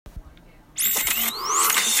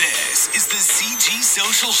CG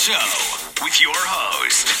Social Show with your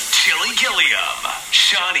host, Chili Gilliam,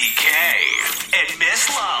 Shawnee K, and Miss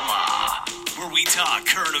Lala, where we talk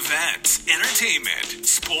current events, entertainment,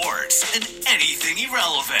 sports, and anything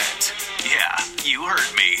irrelevant. Yeah, you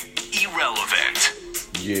heard me. Irrelevant.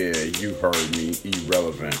 Yeah, you heard me.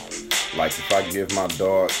 Irrelevant. Like if I give my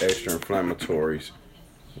dog extra inflammatories,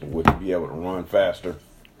 would he be able to run faster?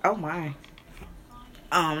 Oh my.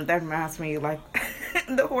 That reminds me like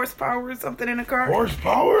the horsepower or something in the car.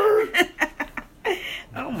 Horsepower?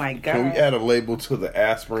 Oh my god. Can we add a label to the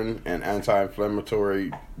aspirin and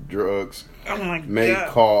anti-inflammatory drugs? Oh my may god.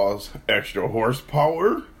 Cause extra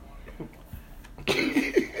horsepower?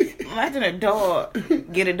 Imagine a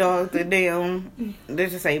dog. Get a dog the damn,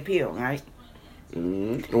 let's just say pill, right?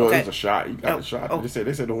 Mm-hmm. Well, okay. It's a shot. You got a shot. Oh. They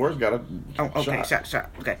said the horse got a okay, shot. shot.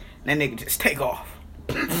 Okay. That nigga just take off.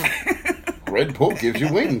 Red Bull gives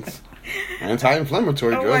you wings.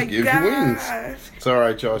 Anti-inflammatory drugs gives you wings. It's all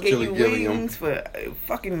right, y'all. Chili Gilliam. Wings for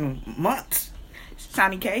fucking months.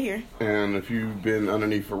 Shawnee K here. And if you've been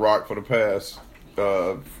underneath a rock for the past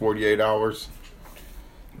 48 hours,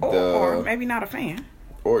 or maybe not a fan.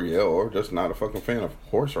 Or just not a fucking fan of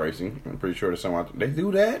horse racing. I'm pretty sure there's someone out there. They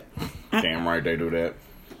do that. Damn right they do that.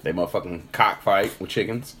 They motherfucking cockfight with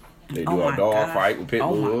chickens. They do a dog fight with pit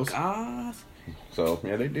bulls. Oh my gosh. So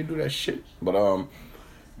yeah, they do that shit. But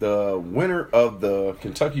the winner of the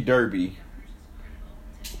Kentucky Derby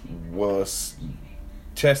was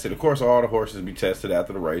tested. Of course, all the horses be tested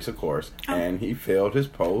after the race, of course. Oh. And he failed his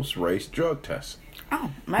post-race drug test.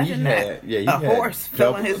 Oh, imagine that. He a horse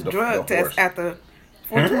failing his drug test after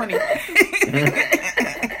 420.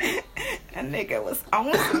 That nigga was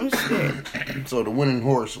on some shit. So the winning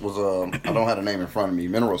horse was, I don't have the name in front of me,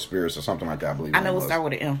 Mineral Spirits or something like that, I believe. I know it started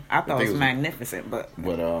with an M. I thought it was magnificent, but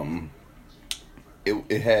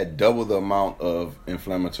it had double the amount of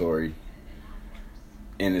inflammatory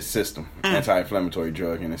in its system, anti-inflammatory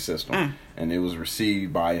drug in its system. And it was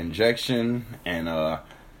received by injection, and the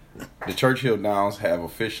Churchill Downs have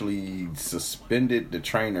officially suspended the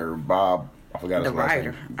trainer, Bob. I forgot his last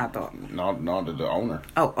name. I thought. No, the owner.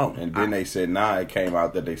 Oh. And then they said, it came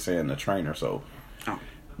out that they saying the trainer, so. Oh.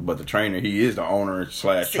 But the trainer, he is the owner /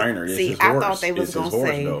 trainer. It's his horse. I thought they was going to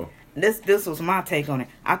say, though. This was my take on it.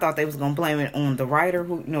 I thought they was going to blame it on the rider,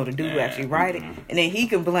 who, the dude who actually ride it. And then he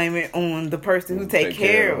can blame it on the person who take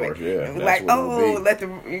care of it. Yeah, like, let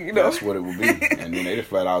the, That's what it would be. And then they just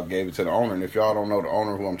flat out gave it to the owner. And if y'all don't know the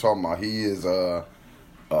owner who I'm talking about, he is,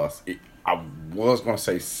 I was going to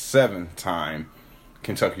say 7-time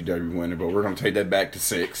Kentucky Derby winner, but we're going to take that back to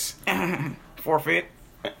 6. Forfeit?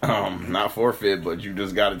 Not forfeit, but you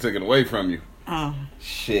just got it taken away from you.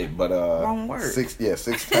 Shit, but wrong word.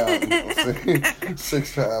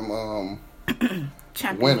 6-time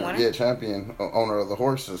champion winner. Yeah, champion owner of the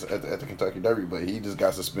horses at the Kentucky Derby, but he just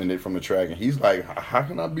got suspended from the track, and he's like, how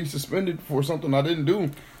can I be suspended for something I didn't do?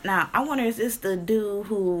 Now I wonder, is this the dude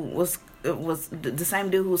who was the same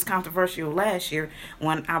dude who was controversial last year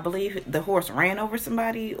when I believe the horse ran over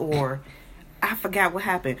somebody, or I forgot what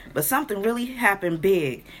happened, but something really happened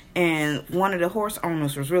big, and one of the horse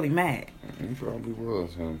owners was really mad. He probably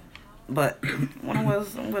was him. But one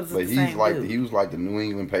was but he's like dude. He was like the New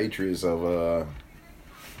England Patriots of a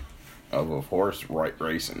horse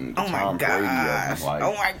racing. Oh Tom my gosh! Brady like,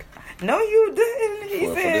 oh my! No, you didn't. He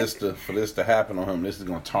said for this to happen on him, this is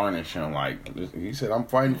gonna tarnish him. Like he said, I'm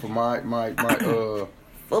fighting for my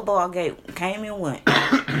football gate came and went.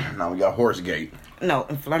 Now we got horse gate. No,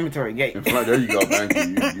 inflammatory gate. There you go. Thank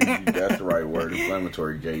you. That's the right word.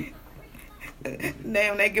 Inflammatory gate.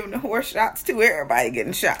 Damn, they giving the horse shots too. Everybody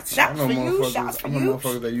getting shots. Shots for you. Shots for you. I know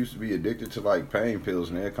motherfuckers that used to be addicted to like pain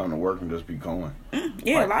pills, and they come to work and just be going.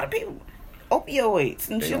 Yeah, like, a lot of people. Opioids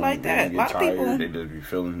and shit like that. A lot of people. They just be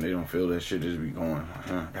feeling. They don't feel that shit. They just be going.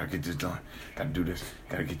 Gotta get this done. Gotta do this.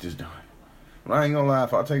 Gotta get this done. But I ain't gonna lie,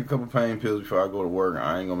 if I take a couple pain pills before I go to work,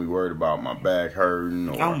 I ain't gonna be worried about my back hurting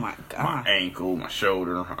or my ankle, my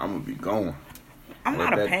shoulder. I'm gonna be going. I'm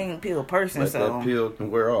not a pain pill person, so that pill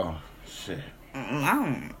can wear off. Shit.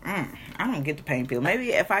 I don't get the pain pill.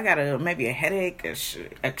 Maybe if I got a headache,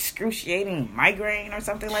 excruciating migraine or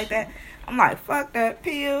something like that, I'm like, fuck that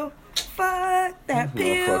pill. Fuck that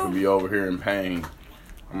pill. Motherfucker be over here in pain.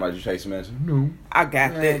 I'm like, you take some medicine? No. I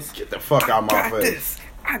got this. Get the fuck out my face.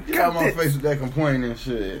 Get out my face with that complaining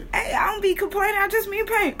shit. Hey, I don't be complaining. I just be in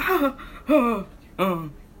pain.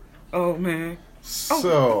 Oh man.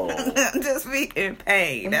 So. Just be in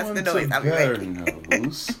pain. That's the noise I'm making.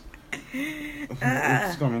 Loose. We're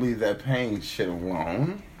just gonna leave that pain shit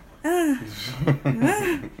alone.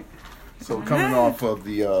 So coming off of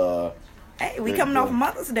the Hey, we coming off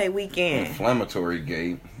Mother's Day weekend. Inflammatory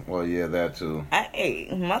Gate. Well, yeah, that too. Hey,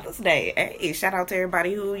 Mother's Day. Hey, shout out to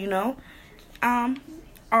everybody who,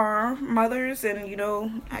 are mothers, and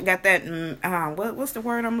I got that. What's the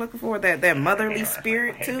word I'm looking for? That motherly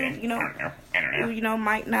spirit too. Who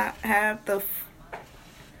might not have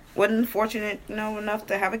wasn't fortunate enough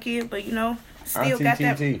to have a kid, but still got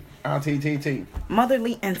that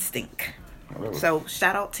motherly instinct. Whatever. So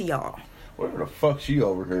shout out to y'all. Whatever the fuck she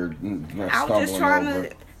over here I was just trying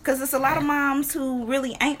to, because it's a lot of moms who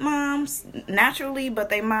really ain't moms naturally, but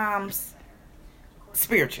they moms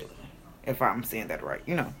spiritually. If I'm saying that right,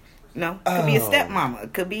 could be a stepmama,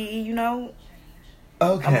 it could be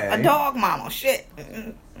okay, a dog mama. Shit,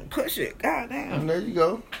 push it, goddamn. And there you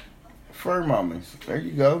go, fur mommies. There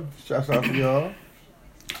you go. Shouts out to y'all.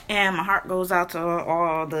 And my heart goes out to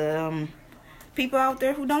all the people out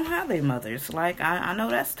there who don't have their mothers. Like I know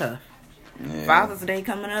that's tough. Yeah. Father's Day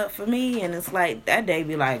coming up for me, and it's like that day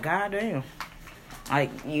be like, goddamn. Like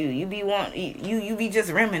you be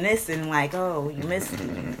just reminiscing, like, oh, you miss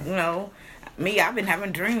me. I've been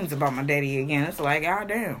having dreams about my daddy again. It's like,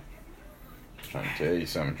 goddamn. Trying to tell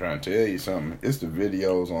you something. It's the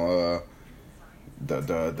videos on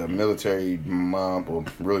the military mom, or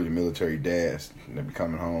really the military dads that be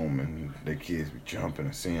coming home and their kids be jumping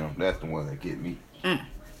and seeing them. That's the one that get me.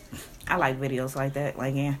 I like videos like that.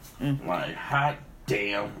 Like, yeah. Like, hot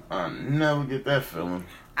damn, I never get that feeling.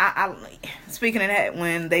 I speaking of that,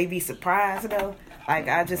 when they be surprised though, like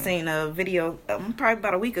I just seen a video probably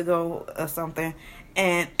about a week ago or something,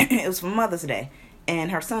 and it was for Mother's Day,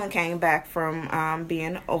 and her son came back from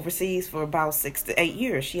being overseas for about 6 to 8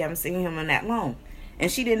 years. She haven't seen him in that long,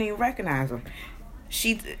 and she didn't even recognize him.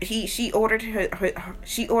 She ordered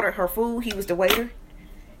her food. He was the waiter.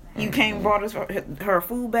 You came, brought her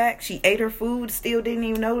food back. She ate her food, still didn't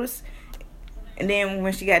even notice. And then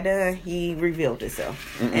when she got done, he revealed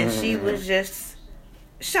himself. And she was just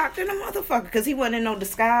shocked in a motherfucker, because he wasn't in no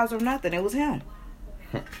disguise or nothing. It was him.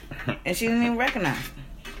 And she didn't even recognize him.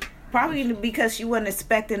 Probably because she wasn't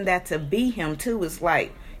expecting that to be him, too. It's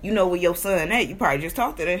like, where your son at. You probably just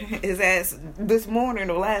talked to his ass this morning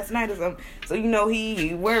or last night or something. So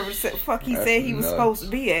he wherever the fuck he said he was supposed to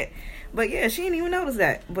be at. But yeah, she didn't even notice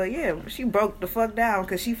that. But yeah, she broke the fuck down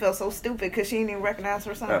because she felt so stupid because she didn't even recognize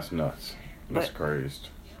her son. That's nuts. That's crazy.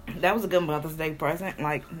 That was a good Mother's Day present.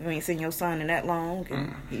 Like, you ain't seen your son in that long.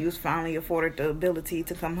 And he was finally afforded the ability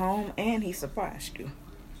to come home, and he surprised you.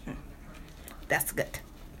 That's good.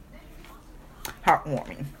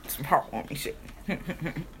 Heartwarming. Some heartwarming shit.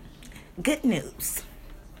 Good news.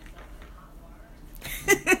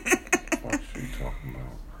 What's she talking about?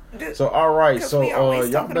 So, all right. So,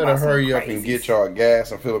 y'all better hurry up and get y'all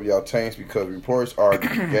gas and fill up y'all tanks, because reports are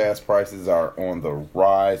gas prices are on the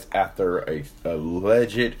rise after a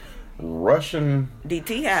alleged Russian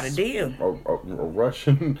DT had a deal.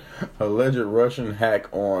 Alleged Russian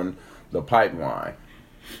hack on the pipeline.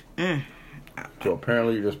 So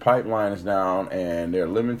apparently this pipeline is down, and they're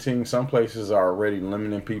limiting. Some places are already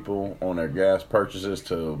limiting people on their gas purchases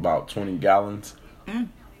to about 20 gallons.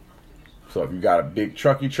 So if you got a big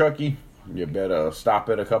trucky, you better stop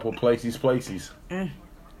at a couple places. And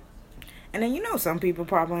then some people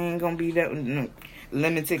probably ain't gonna be that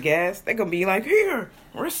limited gas. They're gonna be like, here,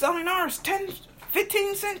 we're selling ours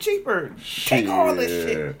 10-15 cents cheaper. Take all this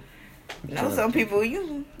shit. Some people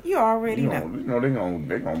you already know. They gonna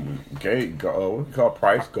what you call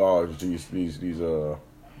price gauge these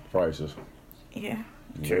prices. Yeah.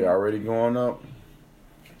 They already going up.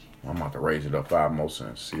 I'm about to raise it up 5 more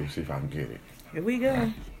cents. See if I can get it. Here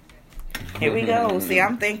we go. See,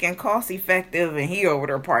 I'm thinking cost effective, and he over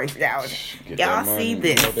there price gouge. Y'all see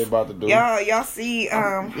this? You know what they about to do? Y'all see?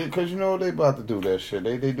 Because they about to do that shit.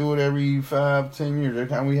 They do it every 5-10 years. Every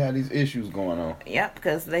time we had these issues going on. Yep,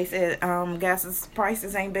 because they said gas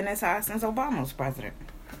prices ain't been as high since Obama was president.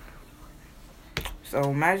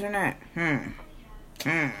 So imagine that.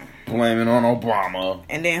 Blaming on Obama.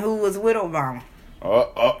 And then who was with Obama?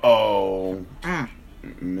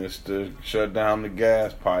 Mr. Shut down the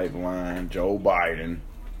gas pipeline, Joe Biden.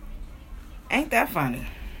 Ain't that funny?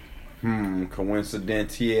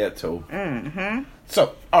 Coincidentieto.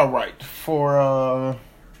 So, alright, for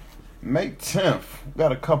May 10th,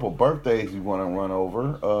 got a couple birthdays we want to run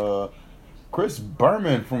over. Chris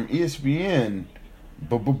Berman from ESPN,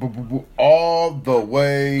 all the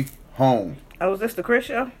way home. Oh, is this the Chris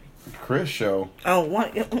show? Chris show. Oh,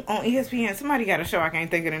 on ESPN. Somebody got a show. I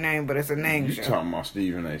can't think of the name, but it's a name show. You talking about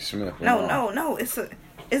Stephen A. Smith? No. It's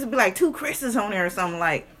be like 2 Chris's on there or something,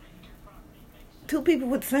 like 2 people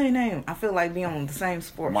with the same name. I feel like being on the same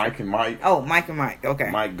sport. Mike and Mike. Oh, Mike and Mike.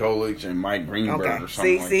 Okay. Mike Golich and Mike Greenberg or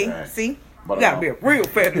something like that. See? But, you gotta be a real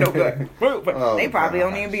fat no gut. Real fat. Oh, they probably gosh.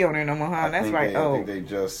 don't even be on there no more, huh? That's right. I think they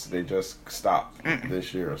just stopped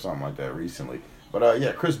this year or something like that recently. But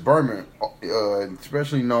yeah, Chris Berman,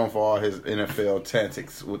 especially known for all his NFL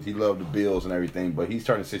tactics. He loved the Bills and everything, but he's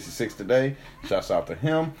turning 66 today. Shouts out to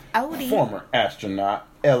him. Odie. Former astronaut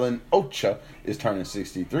Ellen Ocha is turning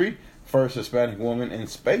 63. First Hispanic woman in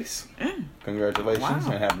space. Congratulations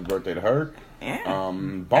and happy birthday to her. Yeah.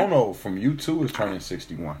 Bono from U2 is turning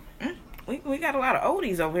 61. We got a lot of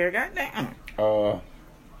oldies over here. Goddamn.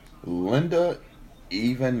 Linda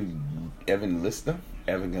Evangelista.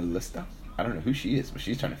 I don't know who she is, but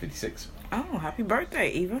she's turning 56. Oh, happy birthday,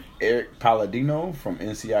 Eva. Eric Palladino from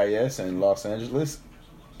NCIS in Los Angeles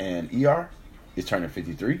and ER is turning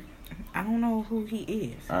 53. I don't know who he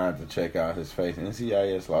is. I have to check out his face.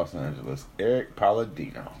 NCIS Los Angeles. Eric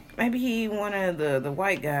Palladino. Maybe he one of the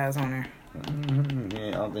white guys on there. Yeah,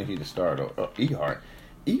 I don't think he's the star though. ER.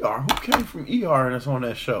 Who came from ER and that's on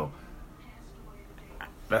that show?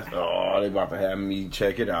 They about to have me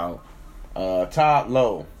check it out. Todd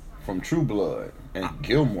Lowe from True Blood and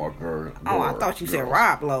Gilmore Girls. Oh, I thought you said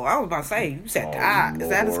Rob Lowe. I was about to say, you said Todd. Is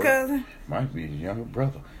that his cousin? Might be his younger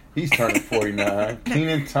brother. He's turning 49.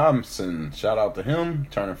 Keenan Thompson, shout out to him,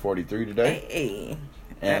 turning 43 today. Hey,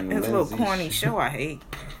 and his little corny show I hate.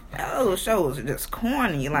 Those shows are just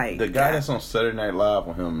corny. Like the guy that's on Saturday Night Live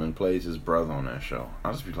with him and plays his brother on that show.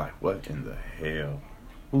 I'll just be like, what in the hell?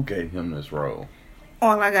 Who gave him this role?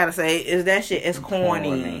 All I gotta say is that shit is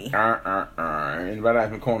corny. Anybody have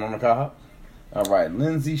some corn on the cob? All right,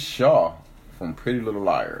 Lindsay Shaw from Pretty Little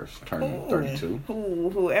Liars, turning 32.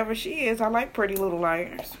 Whoever she is, I like Pretty Little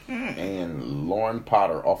Liars. And Lauren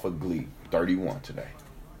Potter off of Glee, 31 today.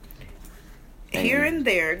 Here and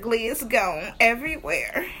there, Glee is gone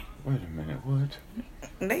everywhere. Wait a minute, what?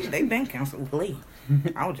 They been canceled Glee.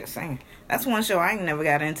 I was just saying. That's one show I ain't never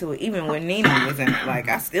got into it. Even when Nina was in it, like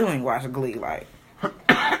I still ain't watched Glee. Like,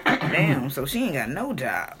 damn. So she ain't got no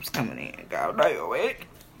jobs coming in. God damn it.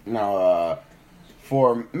 Now,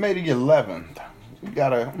 for May the 11th, I'm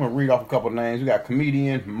gonna read off a couple of names. We got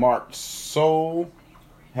comedian Mark Soul.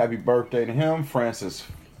 Happy birthday to him. Francis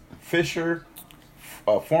Fisher.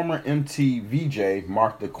 Former MTVJ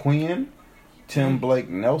Mark the Queen, Tim Blake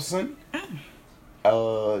Nelson,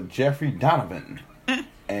 Jeffrey Donovan,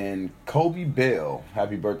 and Kobe Bell.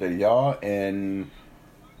 Happy birthday to y'all. And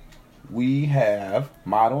we have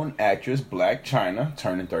model and actress Black China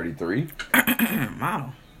turning 33.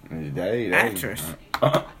 Model. Actress.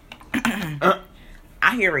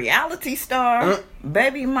 I hear reality star,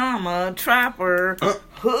 baby mama, trapper,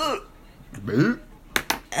 hood.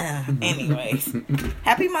 Anyways,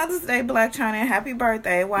 happy Mother's Day, Black China. Happy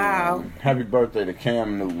birthday. Wow. Happy birthday to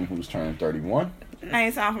Cam Newton, who's turning 31.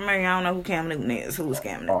 Name sound familiar. I don't know who Cam Newton is. Who's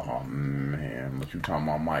Cam Newton? Oh, man. But you talking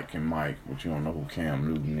about Mike and Mike, but you don't know who Cam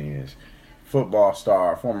Newton is. Football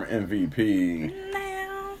star, former MVP.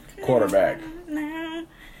 Quarterback.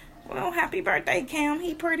 Well, happy birthday, Cam.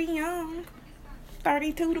 He pretty young.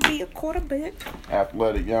 32 to be a quarterback.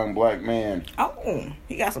 Athletic young black man. Oh,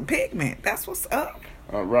 he got some pigment. That's what's up.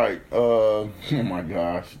 All right. Oh my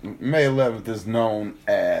gosh. May 11th is known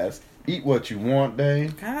as Eat What You Want Day.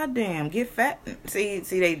 God damn, get fat.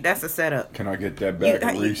 See, that's a setup. Can I get that bag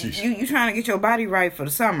of Reese's? You trying to get your body right for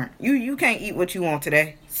the summer. You can't eat what you want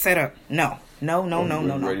today. Set up. No.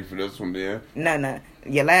 Ready for this one then? No.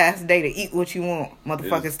 Your last day to eat what you want.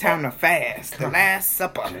 Motherfuckers, time to fast. The last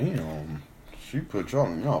supper. Damn. She put y'all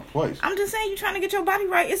in y'all place. I'm just saying, you trying to get your body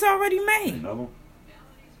right. It's already made. Another?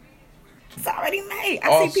 It's already made.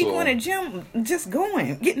 I see people in the gym just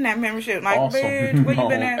going, getting that membership. Like, bitch, where you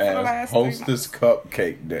been at for the last 3 months? Hostess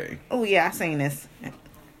Cupcake Day. Oh, yeah, I seen this.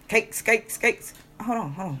 Cakes. Hold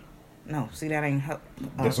on. No, see, that ain't...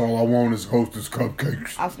 That's all I want is Hostess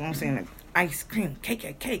Cupcakes. I was going to say ice cream,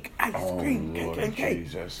 cake. Ice cream, cake.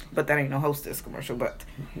 Jesus. But that ain't no Hostess commercial, but...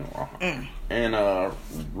 And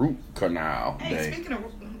Root Canal Day. Hey, speaking of...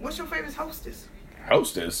 What's your favorite Hostess?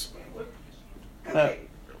 Hostess? Cupcake.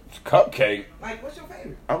 Cupcake. Like, what's your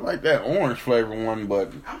favorite? I like that orange flavor one,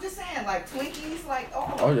 but... I'm just saying, like, Twinkies, like,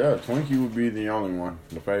 Oh, yeah, Twinkie would be the only one,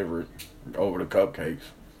 the favorite, over the cupcakes.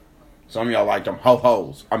 Some of y'all like them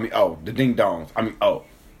ho-hos. The ding-dongs.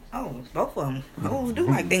 Oh, both of them. Hoes do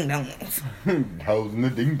like ding-dongs. Hoes and the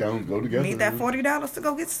ding-dongs go together. Need that $40 to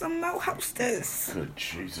go get some more Hostess. Good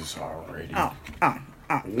Jesus already.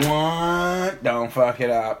 What? Don't fuck it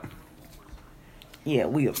up. Yeah,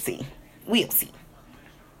 we'll see.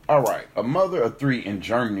 All right. A mother of 3 in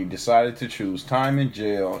Germany decided to choose time in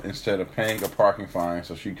jail instead of paying a parking fine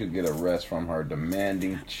so she could get a rest from her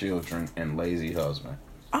demanding children and lazy husband.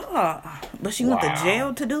 But she went to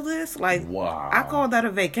jail to do this? Like, wow. I call that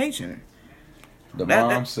a vacation. The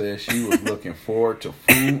mom said she was looking forward to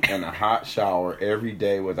food and a hot shower every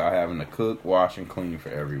day without having to cook, wash, and clean for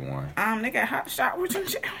everyone. They got hot showers and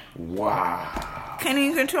shit. Wow. Can't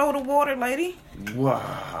even control the water, lady.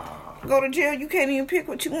 Wow. Go to jail, you can't even pick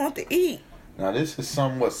what you want to eat. Now, this is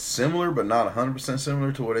somewhat similar, but not 100%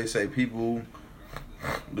 similar to where they say people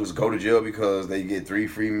just go to jail because they get 3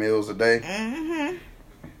 free meals a day. Mm-hmm.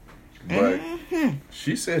 But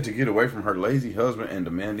she said to get away from her lazy husband and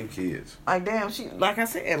demanding kids. Like, damn, like I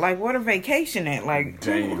said, like, what a vacation at? Like,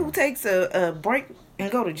 who takes a break and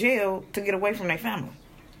go to jail to get away from their family?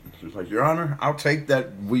 She's like, Your Honor, I'll take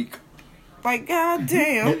that week. Like,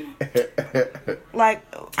 goddamn. Like,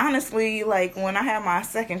 honestly, like, when I had my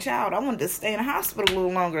second child, I wanted to stay in the hospital a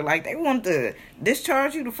little longer. Like, they wanted to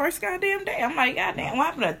discharge you the first goddamn day. I'm like, goddamn, what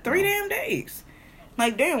happened to 3 damn days?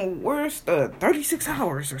 Like, damn, where's the 36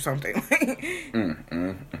 hours or something?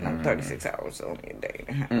 No, 36 hours only a day.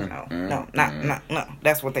 No.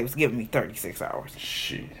 That's what they was giving me, 36 hours.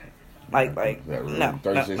 Shit. Like, really no.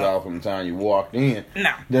 36 hours from the time you walked in.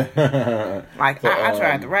 No. Like, so, I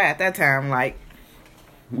tried to ride that time, like.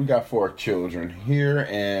 We got 4 children here,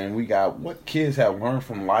 and we got what kids have learned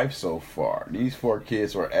from life so far. These 4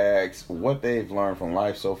 kids were asked what they've learned from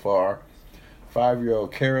life so far.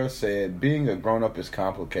 5-year-old Kara said, being a grown-up is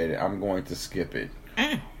complicated. I'm going to skip it.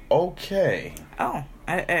 Okay. Oh,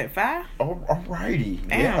 at 5? Alrighty.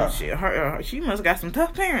 Damn, yeah. She must got some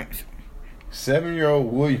tough parents.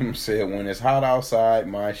 7-year-old William said, when it's hot outside,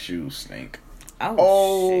 my shoes stink.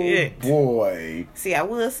 Oh, shit. Boy. See, I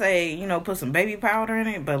would say, put some baby powder in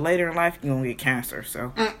it, but later in life, you're going to get cancer.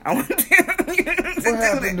 So, I want to what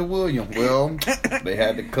happened to William? Well, they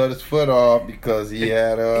had to cut his foot off because he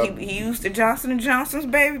had he used the Johnson & Johnson's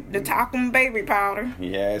the talcum baby powder.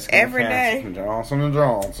 He has every day. From Johnson &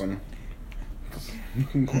 Johnson.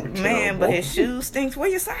 Man, but his shoes stinks. Where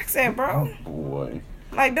your socks at, bro? Oh, boy.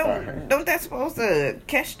 Like, don't that supposed to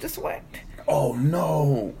catch the sweat? Oh,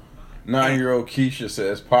 no. 9-year-old Keisha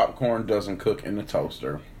says popcorn doesn't cook in the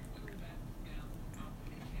toaster.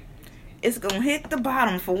 It's gonna hit the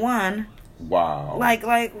bottom for one. Wow. Like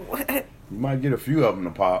what? You might get a few of them to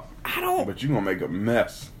pop. But you're gonna make a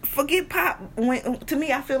mess. Forget pop. To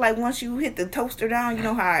me, I feel like once you hit the toaster down, you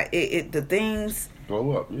know how the things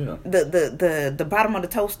blow up. Yeah. The bottom of the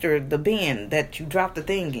toaster, the bin that you drop the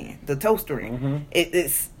thing in, the toaster in,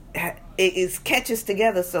 it catches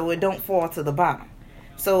together so it don't fall to the bottom.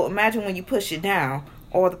 So imagine when you push it down,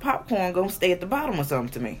 or the popcorn gonna stay at the bottom or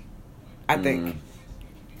something to me. I think.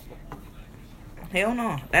 Hell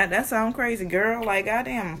no. That sounds crazy, girl. Like,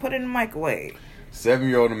 goddamn, put it in the microwave.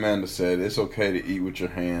 7-year-old Amanda said it's okay to eat with your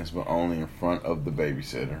hands, but only in front of the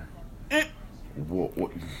babysitter.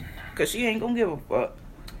 What? Cause she ain't gonna give a fuck.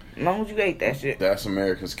 As long as you ate that shit. That's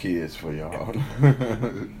America's Kids for y'all.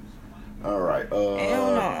 All right. Hell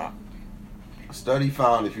no. A study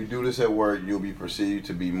found if you do this at work, you'll be perceived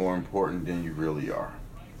to be more important than you really are.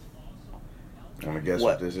 Want to guess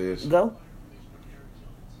what this is? Go.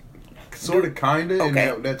 Sort of, kind of,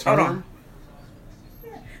 okay. in that term. Hold on.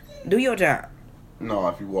 Do your job. No,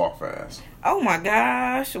 if you walk fast. Oh my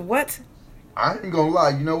gosh, what? I ain't gonna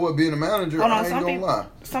lie. You know what? Being a manager, I ain't gonna lie.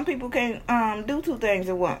 Some people can't do 2 things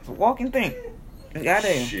at once. Walk and think.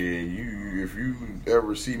 Goddamn. Shit, if you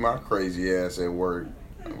ever see my crazy ass at work,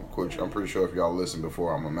 I'm pretty sure if y'all listened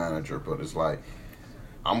before, I'm a manager, but it's like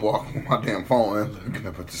I'm walking with my damn phone and looking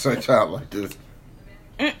up at the same time like this.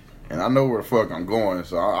 And I know where the fuck I'm going,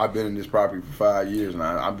 so I've been in this property for 5 years, and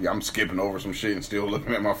I'm skipping over some shit and still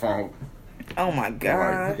looking at my phone. Oh my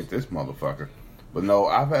god! Like, look at this motherfucker. But no,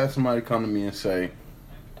 I've had somebody come to me and say,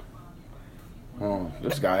 "Oh,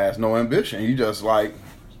 this guy has no ambition. He just like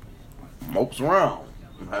mopes around."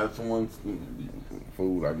 Had someone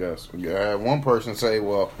food, I guess. I had one person say,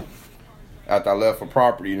 "Well, after I left for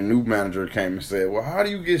property, the new manager came and said, well, how do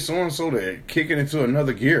you get so and so to kick it into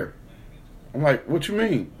another gear?" I'm like, what you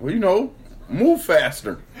mean? Well, move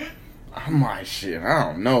faster. I'm like, shit, I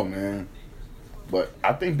don't know, man. But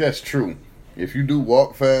I think that's true. If you do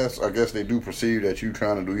walk fast, I guess they do perceive that you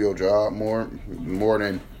trying to do your job more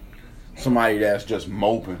than somebody that's just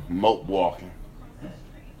mope walking.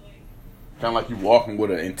 Kind of like you walking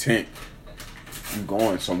with an intent. You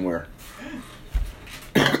going somewhere.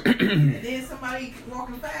 And then somebody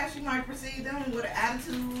walking fast, you might perceive them with an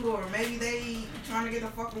attitude, or maybe they trying to get the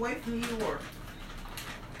fuck away from you, or.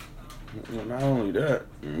 Well, not only that,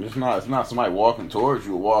 it's not somebody walking towards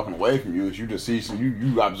you or walking away from you. It's you just see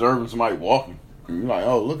you observing somebody walking, and you're like,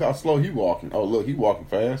 oh, look how slow he walking. Oh, look, he walking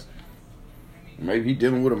fast. Maybe he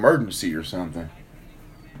dealing with emergency or something.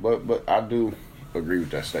 But I do agree with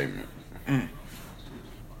that statement. You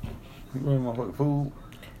want my fucking food?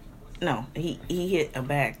 No, he hit a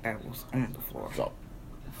bag that was on the floor. So,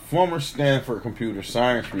 former Stanford computer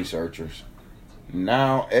science researchers,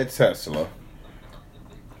 now at Tesla,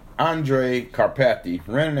 Andrei Karpathy,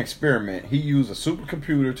 ran an experiment. He used a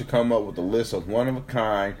supercomputer to come up with a list of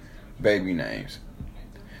one-of-a-kind baby names.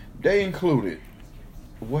 They included,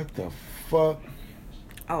 what the fuck?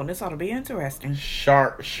 Oh, this ought to be interesting.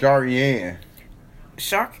 Sharian.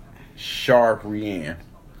 Shark? Sharian.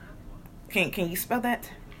 Can you spell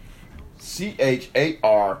that? Charyanne.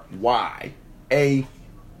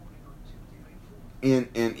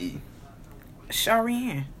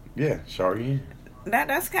 Sharian. Yeah, Sharian.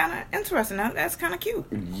 That's kind of interesting. That's kind of cute.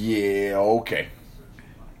 Yeah, okay.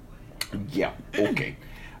 Yeah, okay.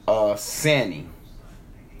 Sani.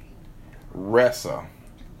 Ressa.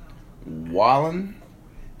 Wallen.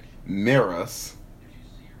 Miras.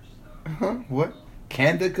 What?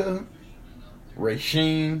 Candica.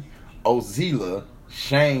 Rasheen. Ozila.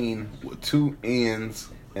 Shane with 2 N's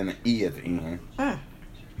and an E at the end.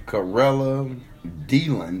 Corella.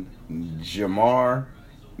 Dealan. Jamar.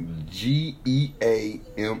 Geamar.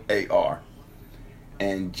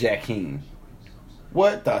 And Jackeen.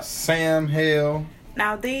 What the Sam hell?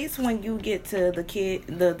 Now these, when you get to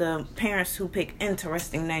the parents who pick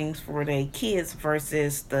interesting names for their kids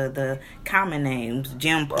versus the common names,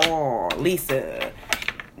 Jim, Paul, Lisa,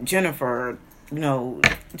 Jennifer,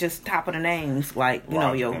 just top of the names, like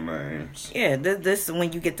names. Yeah, this is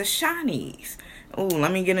when you get the shinies. Oh,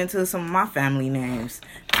 let me get into some of my family names.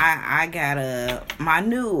 I got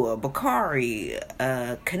Manu, Bakari,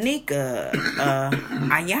 Kanika,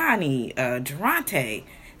 Ayani, Durante.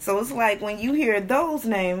 So it's like when you hear those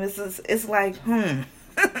names, it's like,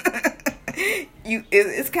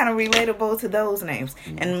 it's kind of relatable to those names,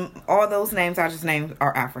 and all those names I just named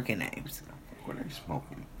are African names. What are you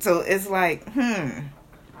smoking? So it's like,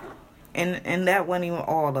 and that wasn't even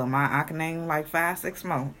all of them. I can name like 5, 6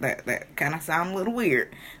 more. That kind of sound a little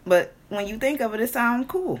weird, but when you think of it, it sounds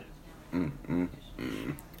cool.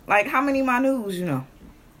 Like, how many Manus you know?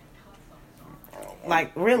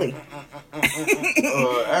 Like, really?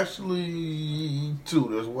 Actually, 2.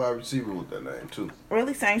 There's a wide receiver with that name, too.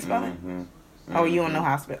 Really? Same spelling? Oh, you don't know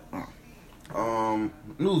how to spell?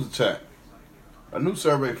 News attack. A new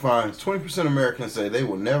survey finds 20% of Americans say they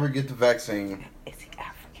will never get the vaccine. Is he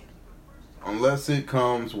African? Unless it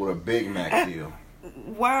comes with a Big Mac deal.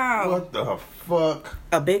 Wow. What the fuck?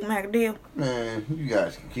 A Big Mac deal? Man, you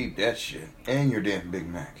guys can keep that shit. And your damn Big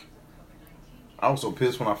Mac. I was so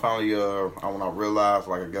pissed when I finally, when I realized,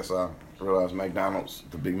 I realized McDonald's,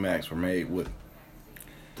 the Big Macs were made with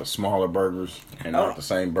the smaller burgers and not the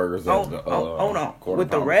same burgers as the hold on. With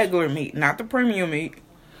the pounders. regular meat, not the premium meat.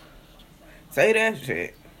 Say that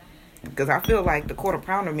shit. Because I feel like the quarter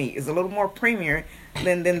pounder meat is a little more premium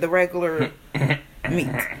than the regular meat.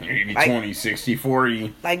 80, 20, 60,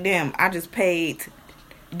 40. Like, damn, I just paid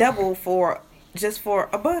double for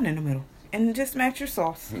a bun in the middle. And just match your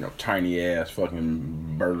sauce. Tiny ass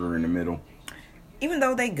fucking burger in the middle. Even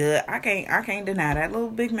though they good, I can't deny that little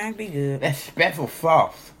Big Mac be good. That's special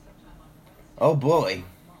sauce. Oh boy.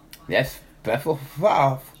 That's special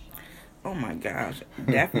sauce. Oh my gosh.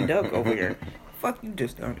 Daffy Duck over here. Fuck you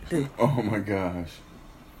just done it too. Oh my gosh.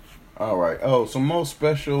 Alright. Oh, some more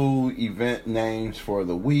special event names for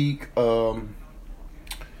the week.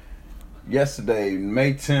 Yesterday,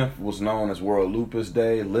 May 10th was known as World Lupus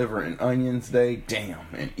Day, Liver and Onions Day, damn,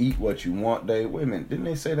 and Eat What You Want Day. Wait a minute, didn't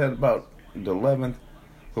they say that about the 11th?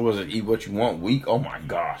 Or was it Eat What You Want Week? Oh my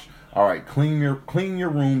gosh. Alright, Clean Your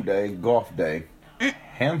Room Day, Golf Day,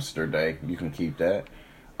 Hamster Day, you can keep that.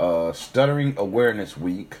 Stuttering Awareness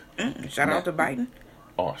Week. Shout out to Biden.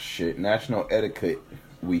 Oh shit, National Etiquette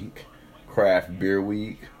Week, Craft Beer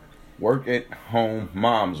Week, Work at Home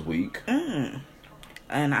Moms Week.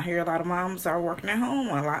 And I hear a lot of moms are working at home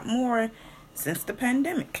a lot more since the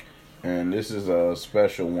pandemic. And this is a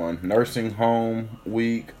special one. Nursing Home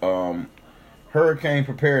Week, Hurricane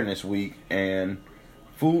Preparedness Week, and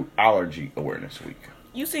Food Allergy Awareness Week.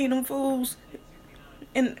 You seen them fools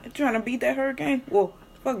trying to beat that hurricane? Well,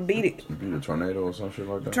 fuck beat it. Beat a tornado or some shit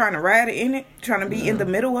like that? Trying to ride it in it. Trying to be in the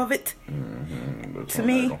middle of it. To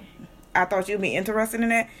me, I thought you'd be interested in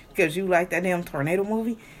that because you like that damn tornado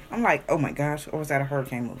movie. I'm like, oh my gosh, or was that a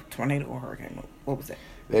hurricane movie? Tornado or hurricane movie? What was that?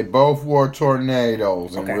 They both were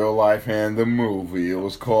tornadoes in real life and the movie. It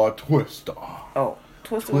was called Twister. Oh,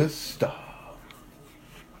 Twister.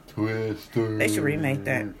 Twister. They should remake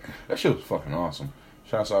that. That shit was fucking awesome.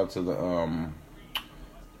 Shouts out to the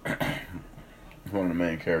one of the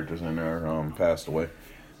main characters in there passed away.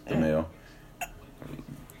 The male.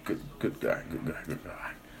 Good guy.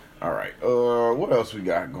 All right. What else we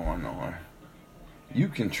got going on? You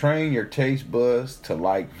can train your taste buds to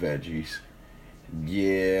like veggies.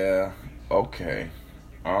 Yeah, okay.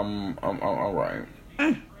 I'm all right.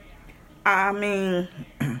 I mean,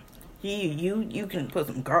 you can put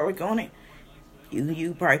some garlic on it.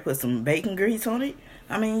 You probably put some bacon grease on it.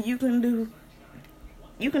 I mean, you can do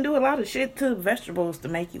a lot of shit to vegetables to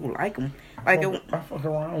make you like them. Like I fuck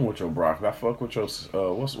around with your broccoli. I fuck with your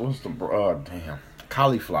what's the damn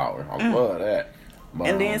cauliflower. I love that. But,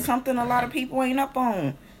 and then something a lot of people ain't up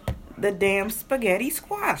on, the damn spaghetti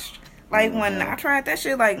squash. Like when I tried that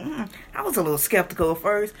shit, like I was a little skeptical at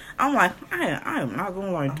first. I'm like, I am not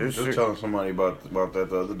gonna like this shit. Just telling somebody about that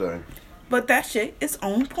the other day. But that shit is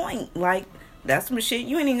on point. Like that's some shit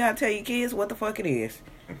you ain't even gotta tell your kids what the fuck it is.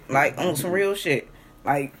 Like on some real shit.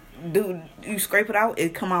 Like, dude, you scrape it out,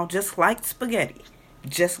 it come out just like spaghetti,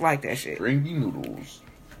 just like that shit. Stringy noodles.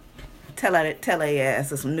 Tell her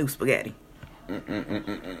ass it's some new spaghetti.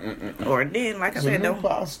 Or then, like I said,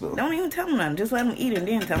 don't even tell them nothing. Just let them eat it and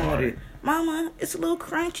then tell them what it is. Mama, it's a little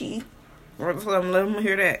crunchy. Or just let them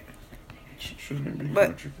hear that.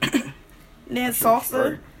 But then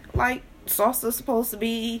salsa, like salsa's supposed to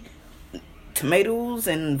be tomatoes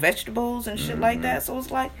and vegetables and shit like that. So it's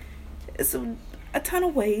like it's a ton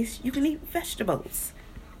of ways you can eat vegetables.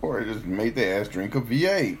 Or just make the ass drink a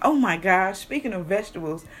V8. Oh my gosh! Speaking of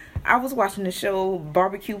vegetables, I was watching the show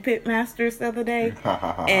Barbecue Pitmasters the other day,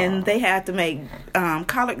 and they had to make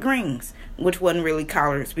collard greens, which wasn't really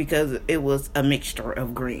collards because it was a mixture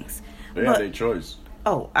of greens. They had their choice.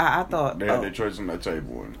 Oh, I thought they had their choice on that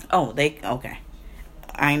table. Okay.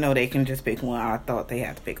 I know they can just pick one. I thought they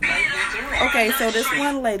had to pick one. Okay, so this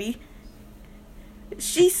one lady,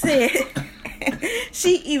 she said.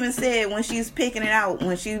 She even said when she was picking it out,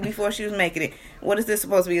 before she was making it, what is this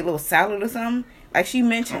supposed to be, a little salad or something? Like she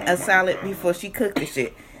mentioned a salad before she cooked the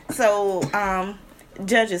shit. So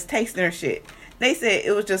judges tasting her shit, they said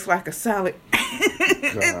it was just like a salad.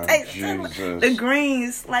 The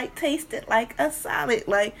greens like tasted like a salad.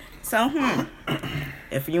 Like so,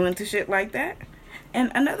 if you into shit like that. And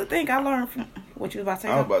another thing I learned from what you was about to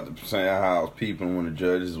say. I was about to say how I was peeping when the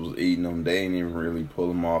judges was eating them. They didn't even really pull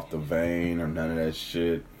them off the vein or none of that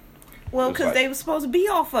shit. Well, because they were supposed to be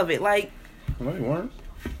off of it. Like, no, they weren't.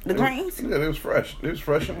 The greens? Yeah, it was fresh. It was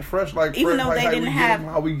fresh like even fresh, though they didn't have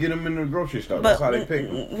how we get them in the grocery store. But that's how they pick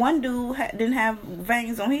them. One dude didn't have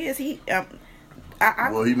veins on his.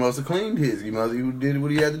 Well, he must have cleaned his. He did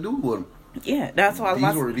what he had to do with them. Yeah, that's why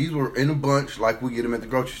these were in a bunch like we get them at the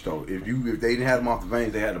grocery store. If they didn't have them off the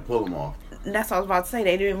veins, they had to pull them off. That's what I was about to say.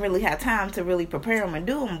 They didn't really have time to really prepare them and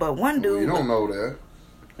do them. But one dude, you don't know that.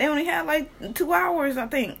 They only had like 2 hours, I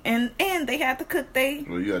think, and they had to cook they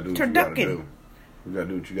well, you gotta do what you gotta do. You gotta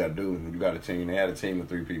do what you gotta do. You got a team. They had a team of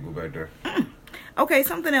 3 people back there. Okay,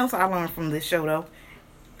 something else I learned from this show though.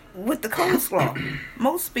 With the coleslaw,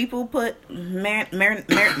 most people put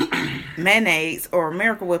mayonnaise or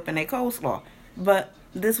Miracle Whip in their coleslaw. But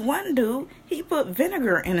this one dude, he put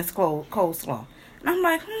vinegar in his coleslaw. And I'm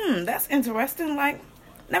like, that's interesting. Like,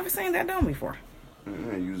 never seen that done before.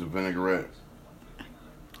 Yeah, use a vinaigrette.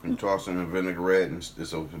 You toss in a vinaigrette, and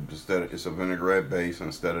it's a vinaigrette base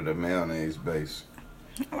instead of the mayonnaise base.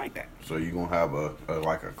 I like that. So you're gonna have a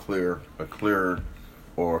clear,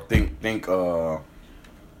 or think.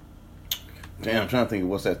 Damn, I'm trying to think of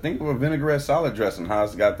what's that. Think of a vinaigrette salad dressing. How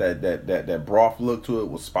it's got that broth look to it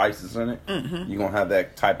with spices in it. Mm-hmm. You're gonna have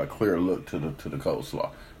that type of clear look to the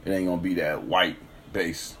coleslaw. It ain't gonna be that white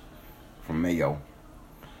base from mayonnaise.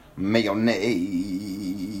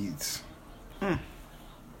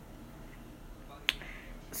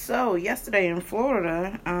 So yesterday in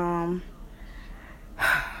Florida,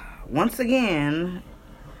 once again,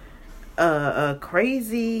 a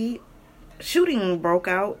crazy shooting broke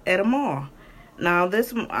out at a mall. Now,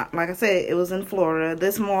 this, like I said, it was in Florida.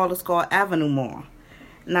 This mall is called Avenue Mall.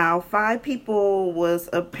 Now, 5 people was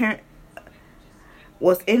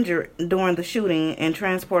injured during the shooting and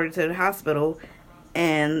transported to the hospital.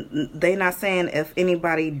 And they not saying if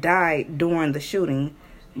anybody died during the shooting,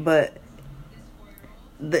 but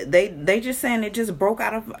they just saying it just broke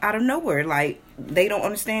out of nowhere. Like, they don't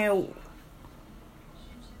understand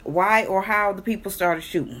why or how the people started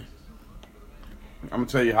shooting. I'm gonna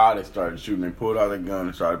tell you how they started shooting. They pulled out their gun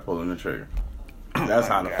and started pulling the trigger. That's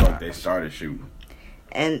how the fuck they started shooting.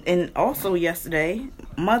 And also yesterday,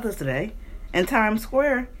 Mother's Day, in Times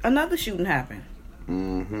Square, another shooting happened.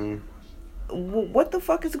 Mm-hmm. What the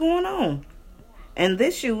fuck is going on? In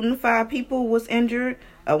this shooting, 5 people was injured: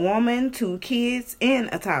 a woman, 2 kids, and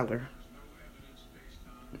a toddler.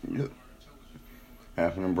 Yep.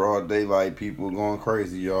 happening in broad daylight. People going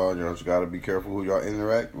crazy, y'all. Y'all just gotta be careful who y'all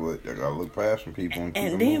interact with. Y'all gotta look past some people and keep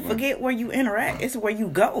And it then moving. forget where you interact. It's where you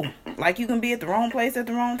go. Like, you can be at the wrong place at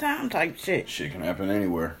the wrong time type shit. Shit can happen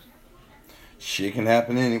anywhere. Shit can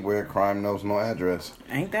happen anywhere. Crime knows no address.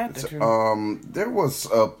 Ain't that the truth? There was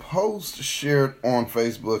a post shared on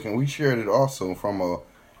Facebook, and we shared it also from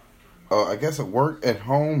I guess a work at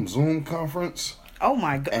home Zoom conference. Oh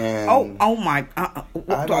my god! And oh my! I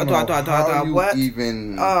don't know how you what?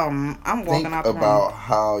 even I'm walking think out the about room.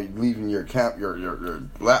 how leaving your your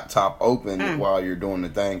laptop open while you're doing the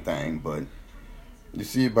thing. But you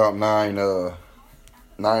see about nine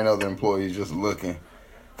other employees just looking,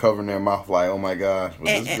 covering their mouth like, oh my gosh, but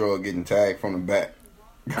this girl getting tagged from the back.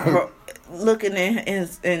 Looking in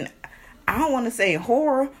and I don't want to say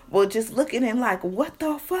horror, but just looking in like, what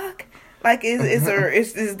the fuck? Like,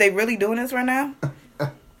 is they really doing this right now?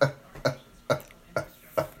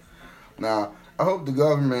 Now, I hope the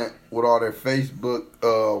government, with all their Facebook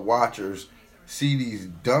watchers, see these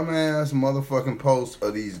dumbass motherfucking posts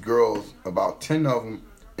of these girls, about 10 of them,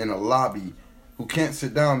 in a lobby, who can't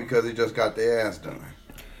sit down because they just got their ass done.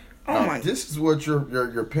 Oh my! This is what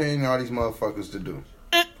you're paying all these motherfuckers to do.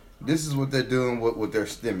 This is what they're doing with their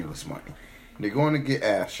stimulus money. They're going to get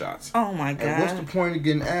ass shots. Oh my god! And what's the point of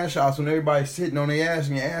getting ass shots when everybody's sitting on their ass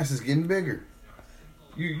and your ass is getting bigger?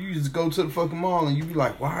 You just go to the fucking mall and you be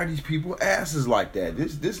like, why are these people asses like that?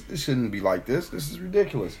 This shouldn't be like this. This is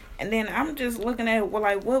ridiculous. And then I'm just looking at it, well,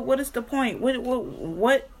 like, what is the point?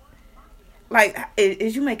 What? Like,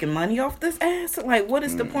 is you making money off this ass? Like, what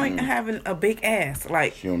is the point of having a big ass?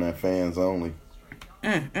 Like, she on that fans only.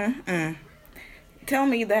 Tell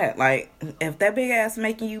me that. Like, if that big ass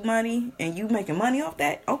making you money and you making money off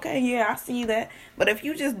that, okay, yeah, I see that. But if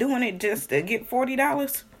you just doing it just to get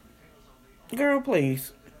 $40, girl,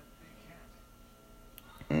 please.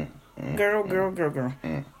 Girl.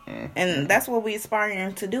 And that's what we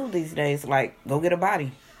aspiring to do these days. Like, go get a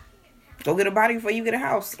body. Go get a body before you get a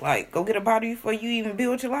house. Like, go get a body before you even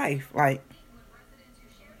build your life. Like,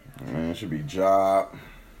 man, it should be job,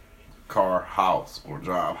 car, house, or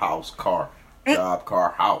job, house, car. Job,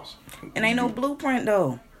 car, house. And ain't no blueprint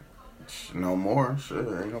though. No more. Shit.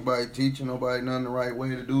 Ain't nobody teaching nobody nothing the right way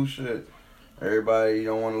to do shit. Everybody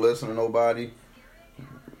don't want to listen to nobody.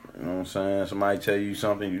 You know what I'm saying? Somebody tell you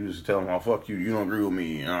something, you just tell them, oh, fuck you. You don't agree with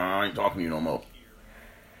me. I ain't talking to you no more.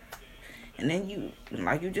 And then you,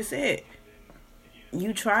 like you just said,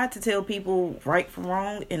 you try to tell people right from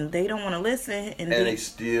wrong, and they don't want to listen. And they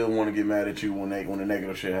still want to get mad at you when the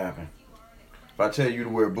negative shit happen. If I tell you to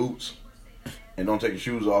wear boots, and don't take your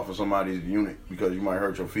shoes off of somebody's unit because you might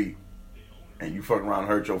hurt your feet. And you fuck around and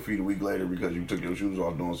hurt your feet a week later because you took your shoes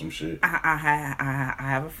off doing some shit. I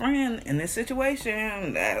have a friend in this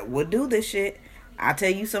situation that would do this shit. I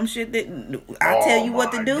tell you some shit that I tell you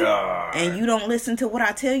what to do, and you don't listen to what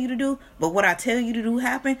I tell you to do. But what I tell you to do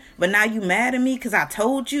happen. But now you mad at me because I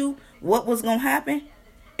told you what was gonna happen,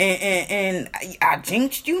 and I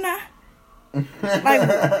jinxed you now.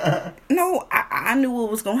 Like, no, I knew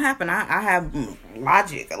what was gonna happen. I have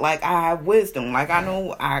logic, like I have wisdom, like I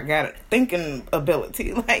know I got thinking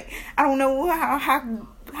ability. Like, I don't know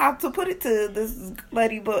how to put it to this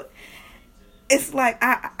lady, but it's like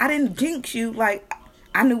I didn't jinx you. Like,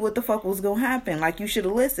 I knew what the fuck was gonna happen. Like, you should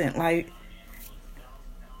have listened. Like,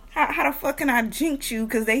 how the fuck can I jinx you?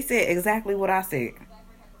 Because they said exactly what I said.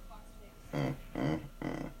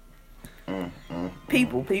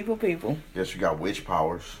 People. Guess you got witch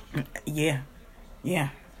powers. Yeah.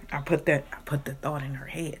 I put the thought in her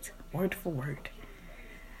head, word for word.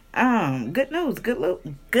 Good news.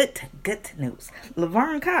 Good news.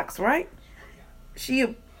 Laverne Cox, right?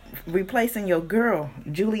 She replacing your girl,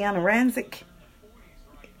 Juliana Rancic.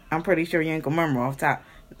 I'm pretty sure you ain't gonna remember off top.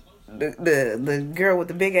 The girl with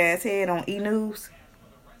the big ass head on E! News.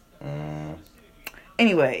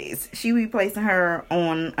 Anyways, she replacing her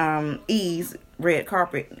on E's red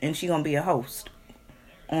carpet, and she gonna be a host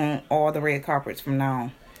on all the red carpets from now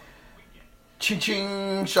on.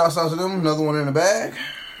 Ching! Shouts out to them. Another one in the bag.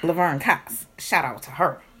 Laverne Cox. Shout out to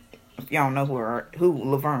her. If y'all know who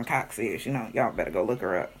Laverne Cox is, you know, y'all better go look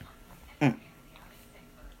her up.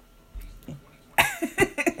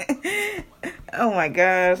 Oh my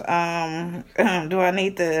gosh. Do I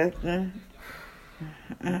need to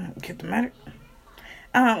get the medic?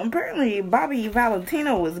 Apparently Bobby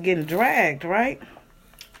Valentino was getting dragged, right?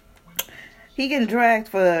 He getting dragged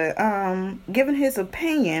for giving his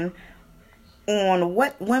opinion on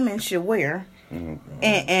what women should wear.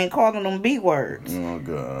 And calling them B words. Oh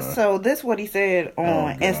God! So this is what he said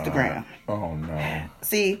on Instagram. Oh no!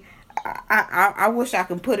 See, I wish I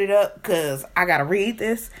could put it up because I gotta read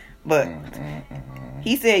this, but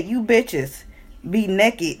He said, "You bitches be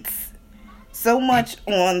naked so much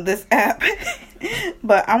on this app,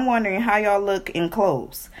 but I'm wondering how y'all look in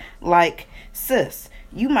clothes. Like, sis,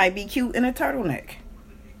 you might be cute in a turtleneck."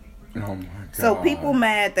 Oh my God. So people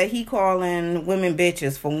mad that he calling women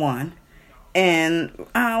bitches for one, and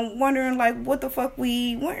I'm wondering like what the fuck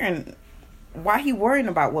we wearing. Why he worrying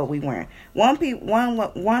about what we wearing?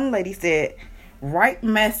 One lady said, "Right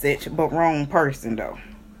message, but wrong person though."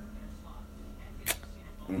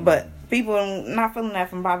 But people are not feeling that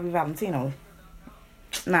from Bobby Valentino.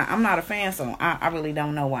 Nah, I'm not a fan, so I really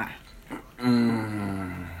don't know why.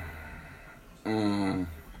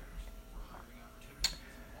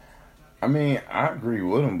 I mean, I agree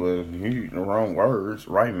with him, but he the wrong words,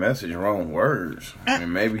 right message, wrong words. I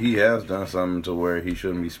mean, maybe he has done something to where he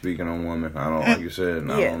shouldn't be speaking on women. I don't, like you said,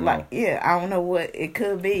 I don't know. I don't know what it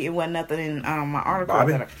could be. It wasn't nothing in my article.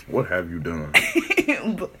 Bobby, what have you done?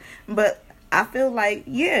 but I feel like,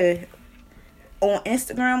 on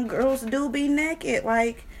Instagram, girls do be naked.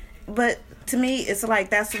 Like, but to me, it's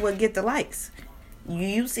like that's what get the likes.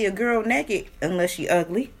 You see a girl naked, unless she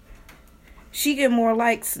ugly, she get more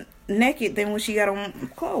likes naked than when she got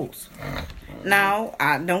on clothes. Now,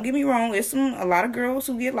 don't get me wrong, there's a lot of girls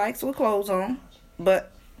who get likes with clothes on, but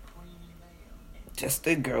just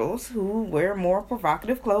the girls who wear more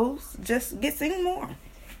provocative clothes just get seen more.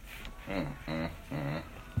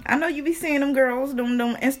 I know you be seeing them girls, them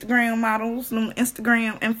Instagram models, them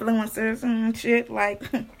Instagram influencers and shit, like,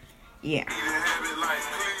 yeah.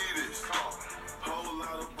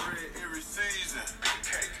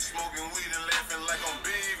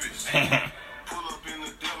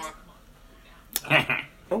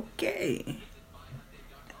 Okay.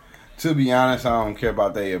 To be honest, I don't care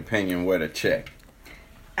about their opinion where to check.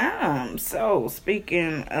 So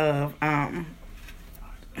speaking of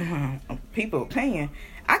people opinion,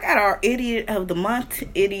 I got our idiot of the month,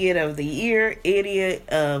 idiot of the year, idiot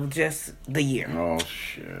of just the year. Oh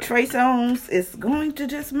shit. Trey Songz is going to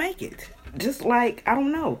just make it. Just like, I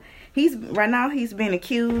don't know. He's being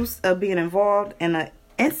accused of being involved in an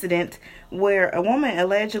incident where a woman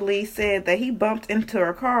allegedly said that he bumped into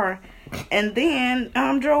her car and then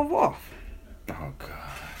drove off. Oh God.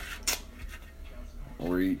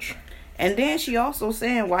 Reach. And then she also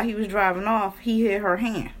said while he was driving off, he hit her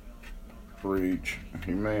hand. Reach.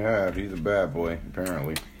 He may have. He's a bad boy,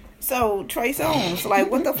 apparently. So Trey Songz, like,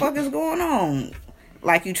 what the fuck is going on?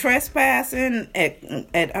 Like, you trespassing at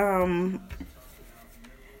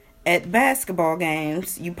basketball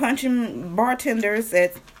games, you punching bartenders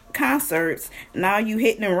at concerts, now you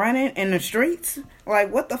hitting and running in the streets?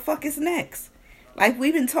 Like, what the fuck is next? Like,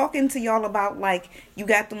 we've been talking to y'all about, like, you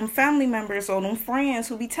got them family members or them friends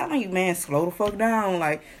who be telling you, man, slow the fuck down,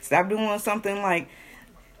 like, stop doing something. Like,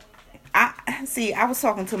 I was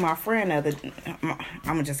talking to my friend I'm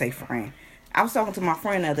gonna just say friend. I was talking to my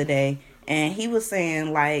friend the other day, and he was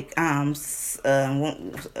saying, like, one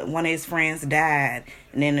of his friends died,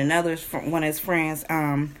 and then one of his friends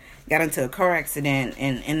got into a car accident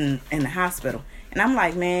in the hospital. And I'm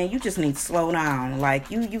like, man, you just need to slow down.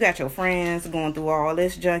 Like, you got your friends going through all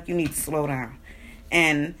this junk. You need to slow down.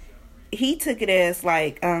 And he took it as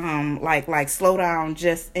like slow down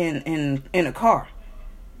just in a car.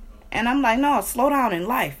 And I'm like, no, slow down in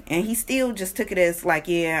life. And he still just took it as like,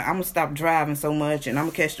 yeah, I'm going to stop driving so much and I'm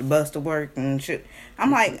going to catch the bus to work and shit. I'm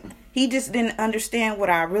like, he just didn't understand what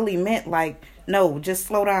I really meant. Like, no, just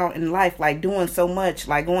slow down in life. Like, doing so much,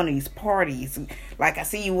 like going to these parties. Like, I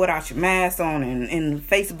see you without your mask on and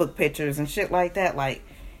Facebook pictures and shit like that. Like,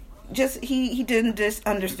 just, he didn't just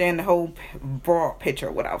understand the whole broad picture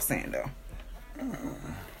of what I was saying, though.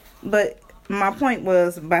 But my point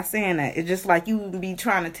was, by saying that, it's just like you be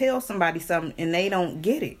trying to tell somebody something and they don't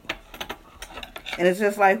get it. And it's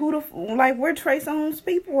just like, where Trey Songz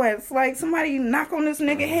people at? It's like somebody knock on this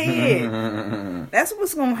nigga head. That's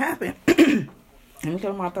what's gonna happen. Let me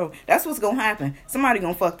clear my throat. That's what's gonna happen. Somebody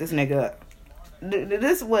gonna fuck this nigga up.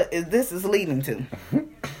 This is what this is leading to.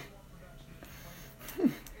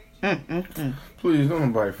 Please don't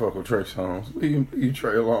nobody fuck with Trey Songz. Leave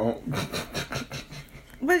Trey alone.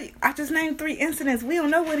 But I just named 3 incidents. We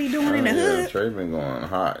don't know what he doing in the hood. Trey been going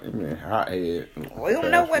hot. He been hot head. We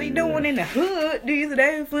don't know what he doing in the hood these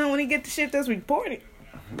days when he get the shit that's reported.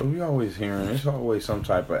 But we always hearing it's always some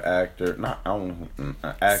type of actor,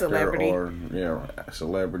 actor celebrity. Or a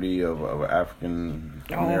celebrity of African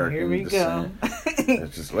American descent.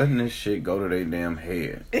 It's just letting this shit go to their damn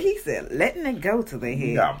head. He said letting it go to their head.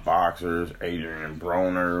 You got boxers, Adrian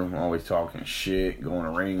Broner, always talking shit, going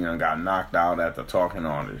to ring and got knocked out after talking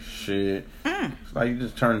all this shit. It's like you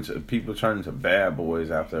just people turn into bad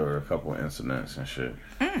boys after a couple of incidents and shit.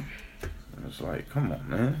 It's like, come on,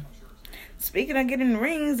 man. Speaking of getting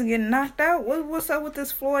rings and getting knocked out, what's up with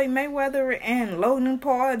this Floyd Mayweather and Logan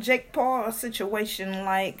Paul, Jake Paul situation?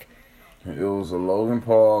 Like, it was a Logan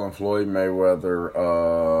Paul and Floyd Mayweather,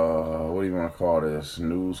 what do you want to call this?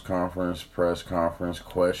 News conference, press conference,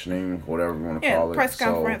 questioning, whatever you want to call it. Press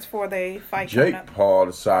conference for the fight. Jake Paul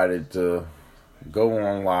decided to go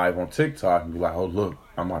on live on TikTok and be like, oh, look,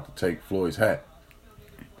 I'm about to take Floyd's hat.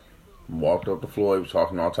 Walked up to Floyd, was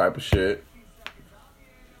talking all type of shit.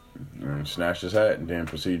 And snatched his hat and then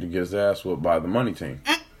proceeded to get his ass whooped by the money team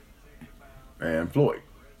and Floyd.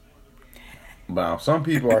 Now, some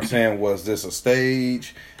people are saying, was this a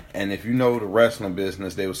stage? And if you know the wrestling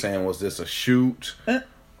business, they were saying, was this a shoot?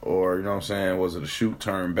 Or, you know what I'm saying, was it a shoot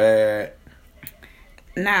turned bad?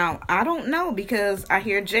 Now, I don't know because I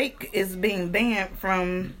hear Jake is being banned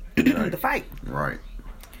from the fight. Right.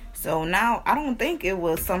 So now, I don't think it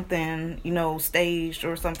was something, staged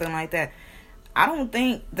or something like that. I don't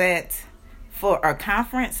think that for a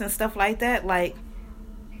conference and stuff like that, like,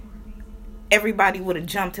 everybody would have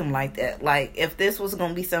jumped him like that. Like, if this was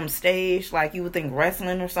going to be some stage, like, you would think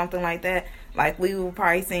wrestling or something like that, like, we would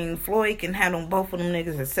probably seen Floyd can handle both of them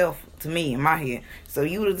niggas himself, to me, in my head. So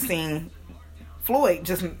you would have seen Floyd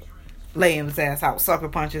just lay his ass out, sucker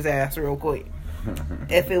punch his ass real quick.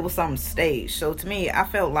 If it was some stage. So to me, I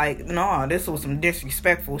felt like, no, this was some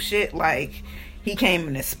disrespectful shit. Like, he came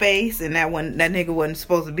in his space, and that nigga wasn't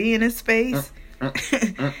supposed to be in his space. And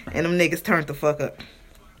them niggas turned the fuck up.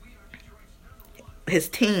 His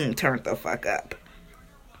team turned the fuck up.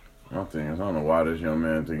 My thing is, I don't know why this young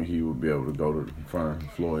man think he would be able to go to the front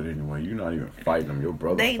of Floyd anyway. You're not even fighting him. Your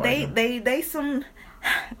brother fighting him.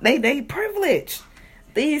 They privileged.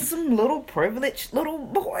 These some little privileged little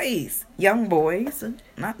boys, young boys,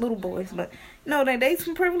 not little boys, but they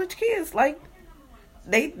some privileged kids. Like,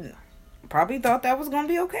 they probably thought that was gonna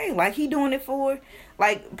be okay. Like, he doing it for,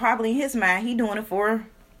 like, probably in his mind, he doing it for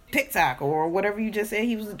TikTok or whatever you just said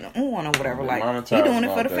he was on or whatever. Like, he doing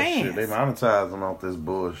it for the fans. Shit. They monetize him off this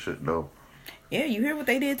bullshit though. Yeah, you hear what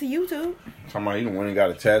they did to YouTube? Somebody went and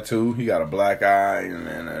got a tattoo. He got a black eye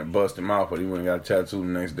and busted him out, but he went and got a tattoo the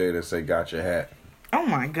next day that say "Got your hat." Oh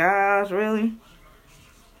my gosh, really?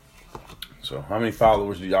 So, how many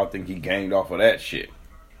followers do y'all think he gained off of that shit?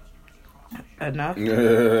 Enough.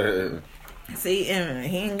 See, and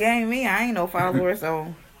he ain't gained me. I ain't no follower,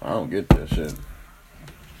 so I don't get that shit.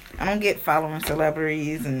 I don't get following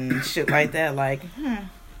celebrities and shit like that. Like,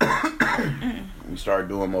 We start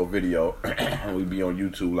doing more video, and we be on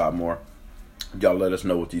YouTube a lot more. Y'all let us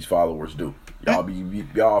know what these followers do.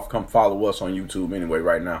 Y'all come follow us on YouTube anyway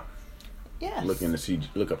right now. yes. Look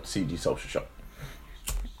up the CG Social Show.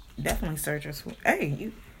 Definitely search us. Hey,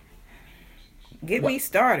 you get me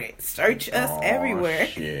started. Search us everywhere.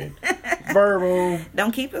 Shit. Verbal.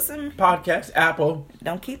 Don't keep us in Podcast, Apple.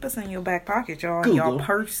 Don't keep us in your back pocket, y'all. Google. Y'all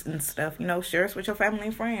purse and stuff. Share us with your family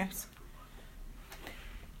and friends.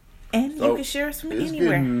 And So, you can share us from it's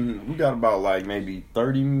anywhere. we got about like maybe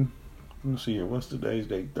 30. Let's see here. What's today's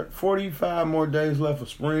date? 45 more days left of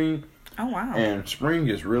spring. Oh wow. And spring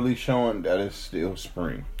is really showing that it's still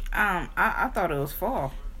spring. I thought it was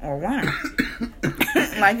fall or winter.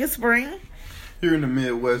 Like it's spring. Here in the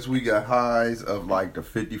Midwest, we got highs of like the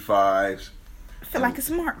 55s. I feel like it's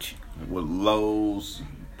March. With lows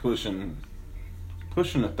pushing the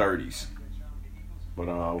 30s. But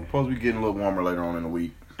we're supposed to be getting a little warmer later on in the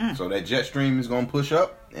week. So that jet stream is going to push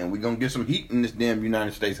up, and we're going to get some heat in this damn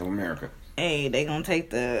United States of America. Hey, they going to take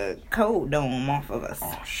the cold dome off of us.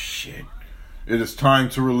 Oh, shit. It is time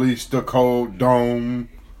to release the cold dome.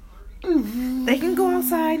 They can go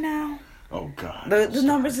outside now. Oh, God. The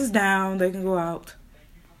numbers is down. They can go out.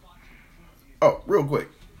 Oh, real quick.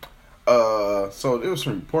 So there was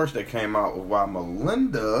some reports that came out of why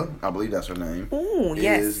Melinda, I believe that's her name, Ooh,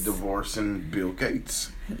 yes. is divorcing Bill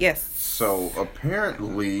Gates. Yes. So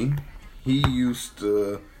apparently he used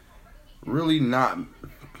to really not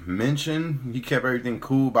mention, he kept everything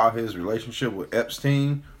cool about his relationship with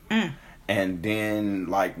Epstein. And then,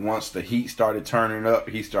 like, once the heat started turning up,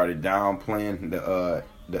 he started downplaying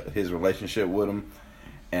his relationship with him.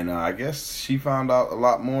 And I guess she found out a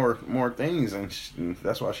lot more things, and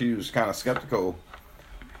that's why she was kind of skeptical.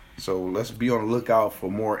 So let's be on the lookout for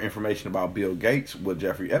more information about Bill Gates with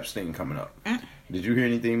Jeffrey Epstein coming up. Did you hear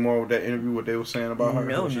anything more with that interview, what they were saying about her?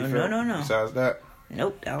 No. Besides that?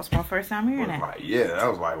 Nope, that was my first time hearing that. Like, yeah, that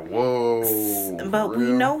was like, whoa. But we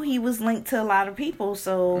know he was linked to a lot of people,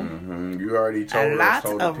 so... You already told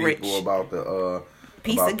the people about the...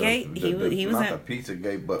 Pizzagate? He was not in... the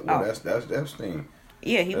Pizzagate, but that's Epstein.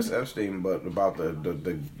 Yeah, that's Epstein, but about the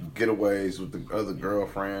getaways with the other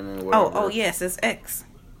girlfriend and whatever. Oh, yes, it's X.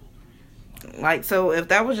 Like, so if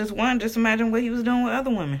that was just one, just imagine what he was doing with other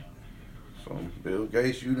women. So, Bill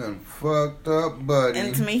Gates, you done fucked up, buddy.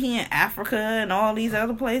 And to me, he in Africa and all these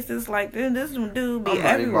other places. Like, this dude be I'm not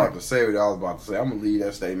everywhere. even about to say what I was about to say. I'm going to leave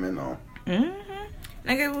that statement on.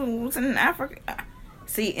 Nigga was in Africa.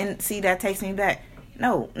 See, that takes me back.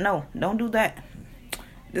 No, don't do that.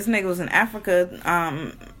 This nigga was in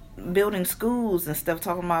Africa, building schools and stuff,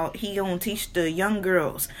 talking about he gonna teach the young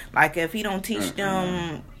girls. Like, if he don't teach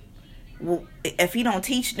them,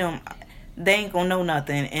 they ain't gonna know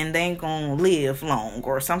nothing and they ain't gonna live long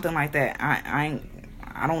or something like that.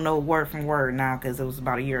 I don't know word from word now because it was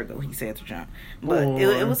about a year ago he said to Trump, but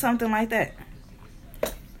it was something like that.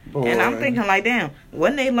 Boy. And I'm thinking like, damn,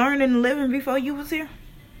 wasn't they learning and living before you was here?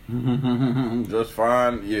 Just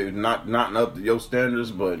fine. Yeah, not up to your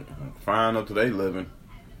standards, but fine up to they living.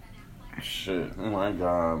 Shit. Oh my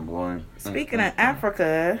God, boy. Speaking of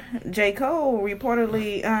Africa, J. Cole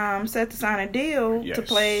reportedly set to sign a deal to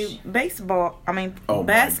play baseball. My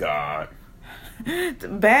God.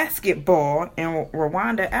 Basketball in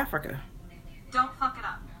Rwanda, Africa. Don't fuck it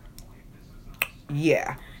up.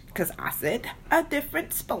 Yeah, because I said a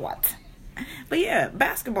different sport. But yeah,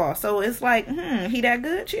 basketball. So it's like, he that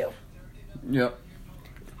good, chill? Yep.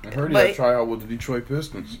 I heard he had to try out with the Detroit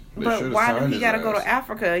Pistons. But why do he got to go to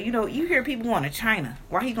Africa? You know, you hear people going to China.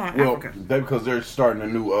 Why he going to Africa? Because they're starting a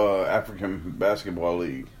new African basketball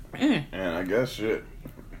league. And I guess, shit.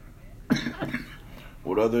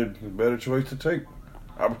 What other better choice to take?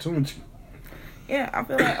 Opportunity. Yeah, I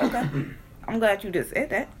feel like, okay. I'm glad you just said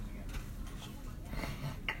that.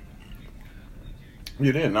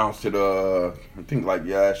 Yeah, they announced it, I think like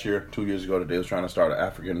last year, 2 years ago, that they was trying to start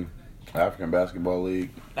an African basketball league.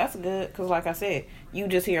 That's good, because like I said, you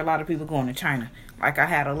just hear a lot of people going to China. Like, I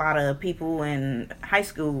had a lot of people in high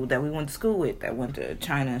school that we went to school with that went to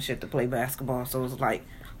China and shit to play basketball. So it's like,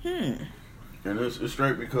 And it's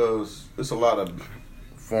straight because it's a lot of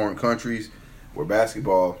foreign countries where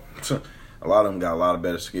basketball, a lot of them got a lot of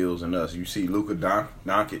better skills than us. You see Luka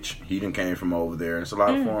Doncic, he done came from over there. And it's a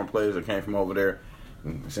lot of foreign players that came from over there.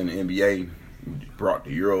 It's in the NBA, brought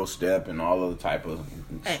the Euro step and all other type of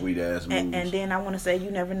sweet ass moves. And then I want to say, you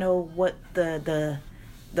never know what the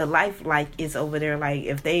life like is over there. Like,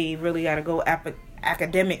 if they really got to go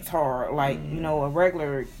academics hard, like a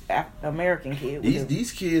regular American kid.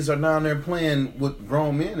 These kids are down there playing with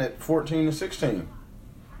grown men at 14 and 16.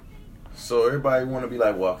 So everybody want to be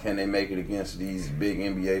like, well, can they make it against these big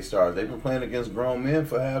NBA stars? They've been playing against grown men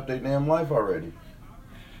for half their damn life already.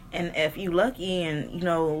 And if you lucky and,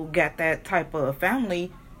 got that type of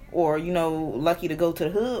family or, lucky to go to the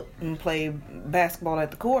hood and play basketball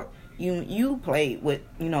at the court, you play with,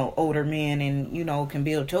 older men and, can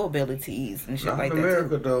build your abilities and shit Not like in that.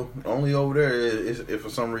 America, too. though. Only over there is if for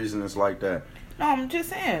some reason it's like that. No, I'm just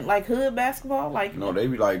saying, like hood basketball, like no, they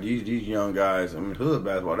be like these young guys. Hood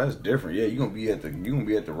basketball, that's different. Yeah, you gonna be at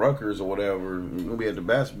the Rutgers or whatever. You gonna be at the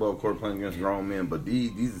basketball court playing against grown men. But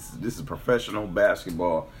this is professional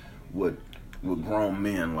basketball with grown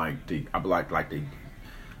men. Like they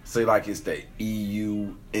say like it's the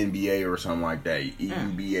EU NBA or something like that,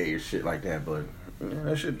 EUBA or shit like that. But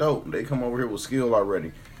that shit dope. They come over here with skill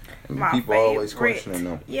already. And people always questioning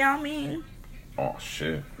them. Yeah, I mean. Oh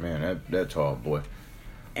shit, man, that tall boy.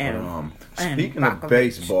 And speaking of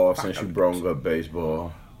baseball, since you brought up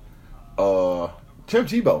baseball, Tim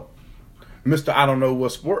Tebow, Mr. I don't know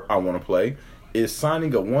what sport I want to play, is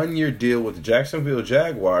signing a 1-year deal with the Jacksonville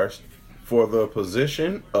Jaguars for the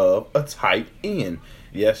position of a tight end.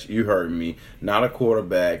 Yes, you heard me. Not a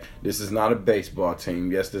quarterback. This is not a baseball team.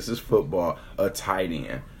 Yes, this is football. A tight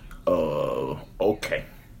end. Okay.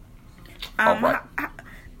 All right.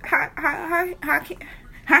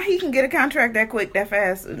 How he can get a contract that quick, that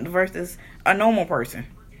fast versus a normal person?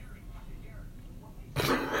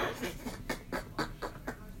 I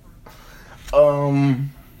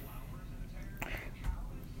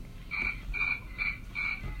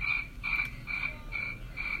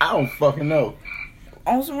don't fucking know.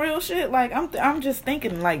 On some real shit, like I'm just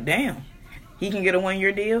thinking, like, damn, he can get a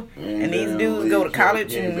 1-year deal, and these dudes go to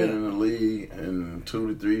college and been in the league in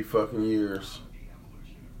 2 to 3 fucking years.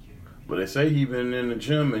 But they say he been in the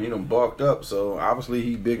gym and he done bulked up, so obviously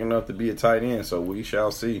he big enough to be a tight end. So we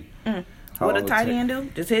shall see. What a tight end do?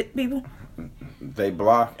 Just hit people? They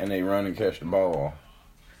block and they run and catch the ball.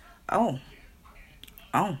 Oh.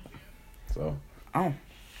 So. Oh.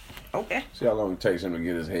 Okay. See how long it takes him to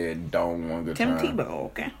get his head domed one good time. Tim Tebow,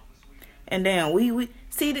 okay. And then we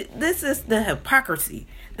see, this is the hypocrisy.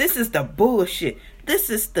 This is the bullshit. This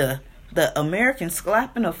is the American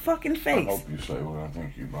slap in the fucking face. I hope you say what I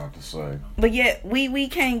think you're about to say. But yet we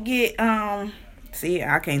can't get See,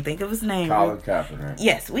 I can't think of his name. Colin Kaepernick.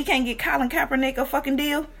 Yes, we can't get Colin Kaepernick a fucking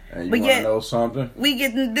deal. And you but want to yet, know something? we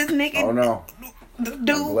getting this nigga. Oh, no. Dude.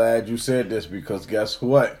 I'm glad you said this because guess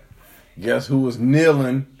what? Guess who was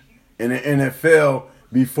kneeling in the NFL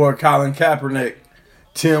before Colin Kaepernick?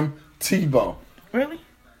 Tim Tebow. Really?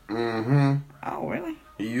 Mm-hmm. Oh, really?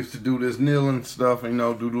 He used to do this kneeling stuff, you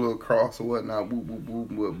know, do the little cross or whatnot. Whoop, whoop,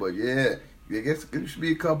 whoop, whoop. But yeah, I guess there should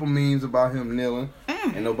be a couple memes about him kneeling.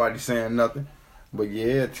 Ain't nobody saying nothing. But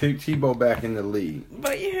yeah, Tebow back in the league.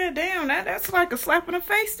 But yeah, damn, that's like a slap in the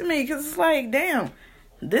face to me. Because it's like, damn,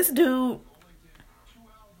 this dude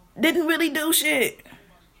didn't really do shit.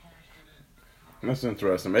 That's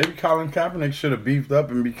interesting. Maybe Colin Kaepernick should have beefed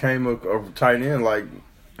up and became a tight end like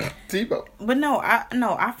Tebow. But no,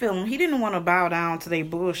 I feel him. He didn't want to bow down to their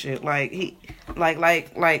bullshit. Like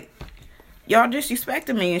y'all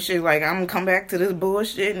disrespecting me and shit. Like I'm gonna come back to this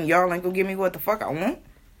bullshit and y'all ain't gonna give me what the fuck I want.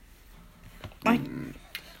 Like,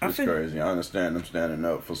 it's crazy. I understand him standing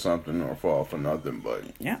up for something or fall for nothing, but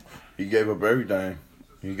yeah, he gave up everything.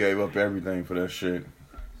 He gave up everything for that shit.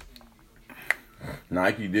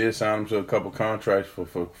 Nike did sign him to a couple contracts for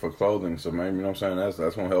clothing, so maybe, you know what I'm saying,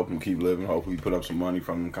 that's gonna help him keep living. Hopefully put up some money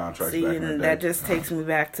from them contracts. See, back in the day. and that just takes me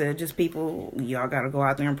back to just people, y'all gotta go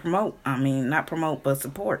out there and promote. I mean, not promote, but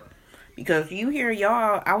support. Because you hear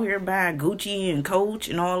y'all out here buying Gucci and Coach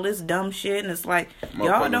and all this dumb shit, and it's like,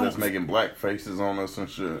 y'all don't... that's making black faces on us and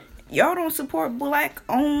shit. Y'all don't support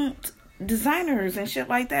black-owned designers and shit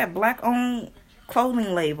like that. Black-owned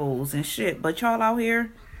clothing labels and shit. But y'all out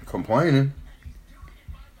here... complaining.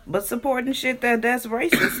 But supporting shit that's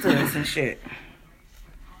racist to us and shit.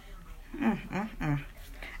 I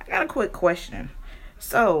got a quick question.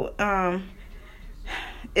 So,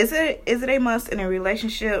 is it a must in a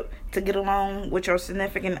relationship to get along with your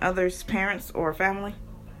significant other's parents or family?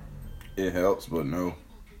 It helps, but no.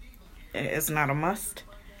 It's not a must?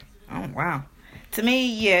 Oh, wow. To me,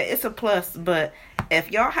 yeah, it's a plus, but if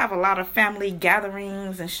y'all have a lot of family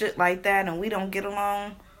gatherings and shit like that and we don't get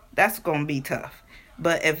along, that's gonna be tough.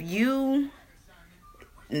 But if you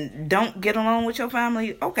don't get along with your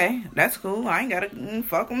family, okay, that's cool. I ain't gotta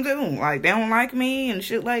fuck them too. Like, they don't like me and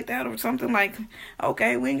shit like that or something, like,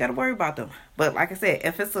 okay, we ain't gotta worry about them. But like I said,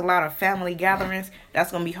 if it's a lot of family gatherings,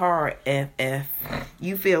 that's gonna be hard if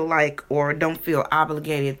you feel like or don't feel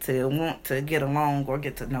obligated to want to get along or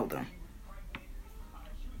get to know them.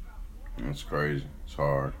 That's crazy. It's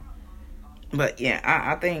hard. But yeah,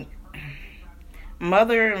 I think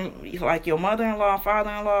like your mother-in-law,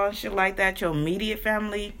 father-in-law, and shit like that, your immediate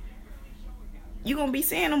family, you gonna be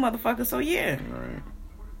seeing them motherfuckers, so yeah. Right.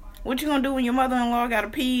 What you gonna do when your mother-in-law gotta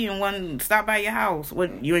pee and want to stop by your house?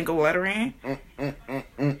 What, you ain't gonna let her in?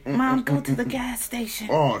 Mom, go to the gas station.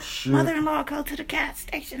 Oh, shit. Mother-in-law, go to the gas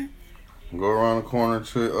station. Go around the corner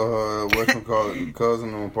to, whatchamacallit,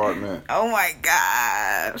 cousin apartment. Oh my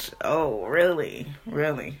gosh. Oh, really?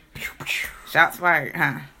 Really? Shots fired,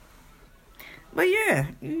 huh? But yeah,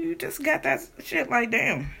 you just got that shit like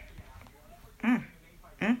damn.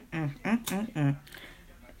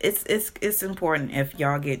 It's important if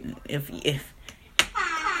y'all get if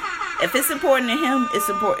it's important to him,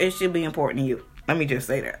 it should be important to you. Let me just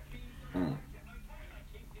say that.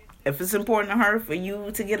 If it's important to her for you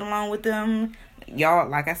to get along with them, y'all,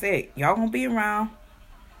 like I said, y'all gonna be around.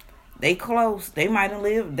 They close. They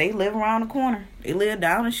live around the corner. They live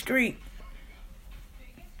down the street.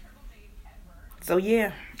 So,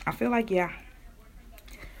 yeah, I feel like, yeah.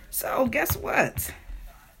 So, guess what?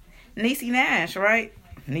 Niecy Nash, right?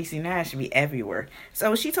 Niecy Nash should be everywhere.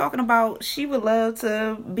 So, she talking about she would love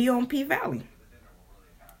to be on P-Valley.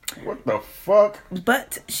 What the fuck?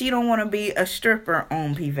 But she don't want to be a stripper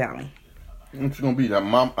on P-Valley. What's she gonna be, that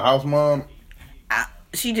house mom?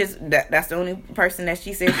 She just, that's the only person that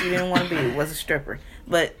she said she didn't want to be, was a stripper.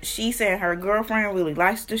 But she said her girlfriend really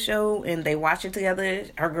likes the show and they watch it together.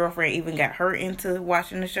 Her girlfriend even got her into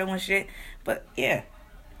watching the show and shit. But yeah,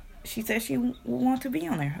 she said she would want to be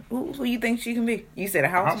on there. Who you think she can be? You said a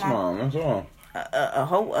house mom? That's all.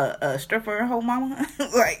 A stripper hoe mama?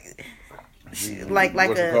 Like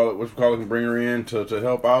what you call it, and bring her in to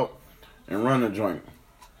help out and run the joint.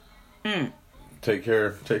 Take care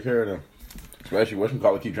of them. Especially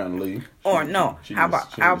whatchamacallit keep trying to leave. Or no, how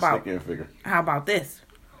about this?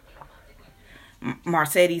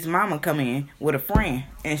 Mercedes' mama come in with a friend,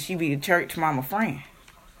 and she be a church mama friend.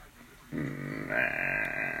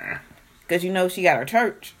 Nah. Cause you know she got her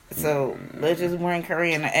church, so let's just bring her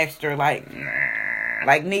in an extra like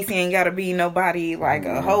Niecy ain't gotta be nobody like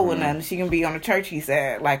a hoe or nothing. She can be on the churchy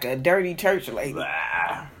side, like a dirty church lady.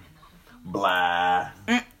 Blah.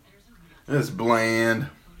 It's bland.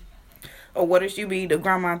 Or what if she be the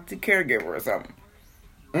grandma caregiver or something?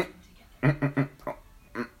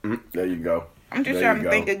 There you go. I'm just trying to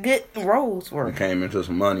think of good roles for He him. came into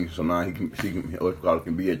some money, so now he can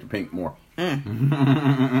be at the pink more.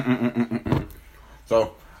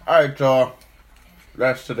 So, all right, y'all.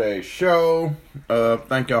 That's today's show.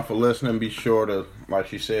 Thank y'all for listening. Be sure to, like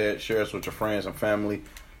she said, share us with your friends and family.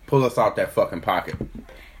 Pull us out that fucking pocket.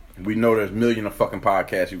 We know there's millions of fucking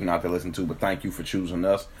podcasts you can out there listen to, but thank you for choosing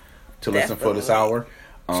us to listen for this hour.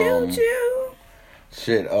 Choo-choo.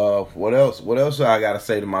 Shit, what else? What else I gotta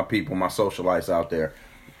say to my people, my socialites out there?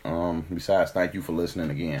 Besides, thank you for listening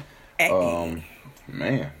again. Hey.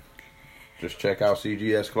 Man, just check out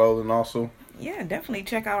CGS Clothing also. Yeah, definitely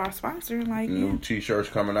check out our sponsor. Like New t-shirts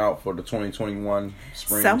coming out for the 2021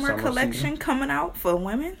 summer collection season. coming out for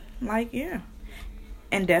women. Like, yeah.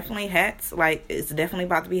 And definitely hats. Like, it's definitely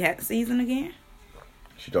about to be hat season again.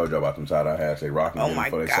 She told you about them tie-dye hats. They rocking Oh them my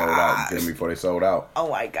before they sold out. Get them before they sold out. Oh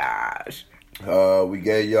my gosh. We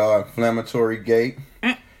gave y'all Inflammatory Gate.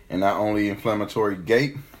 And not only Inflammatory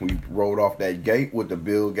Gate, we rolled off that gate with the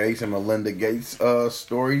Bill Gates and Melinda Gates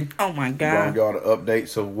story. Oh my We god. brought y'all the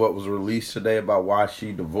updates of what was released today about why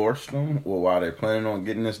she divorced them or why they're planning on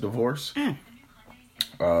getting this divorce. You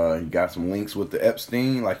got some links with the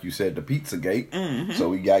Epstein, like you said, the Pizza Gate. So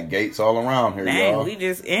we got gates all around here, Dang,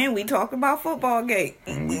 y'all. we talked about football gate.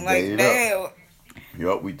 And we Like, gave it damn.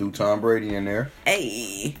 Yup, we threw Tom Brady in there.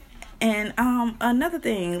 Hey. And another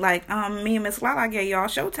thing, like me and Miss Lala gave y'all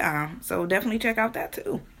Showtime. So definitely check out that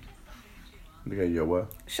too. They gave you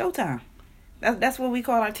what? Showtime. That's what we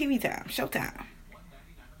call our TV time. Showtime.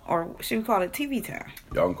 Or should we call it TV time?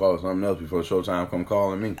 Y'all can call it something else before Showtime come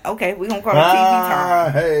calling me. Okay, we're gonna call it TV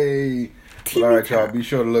time. Hey. TV All right, y'all. time. Be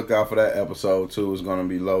sure to look out for that episode too. It's gonna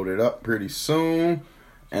be loaded up pretty soon.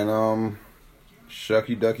 And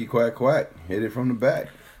shucky ducky quack quack. Hit it from the back.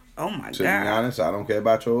 Oh my To be god. honest, I don't care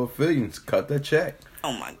about your feelings. Cut the check.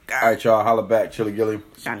 Oh my All god. right, y'all. Holla back, Chili Gilly.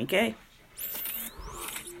 Johnny K.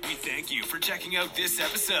 We thank you for checking out this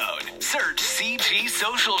episode. Search CG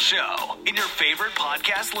Social Show in your favorite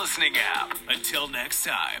podcast listening app. Until next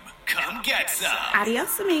time, come get some.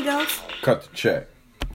 Adios, amigos. Cut the check.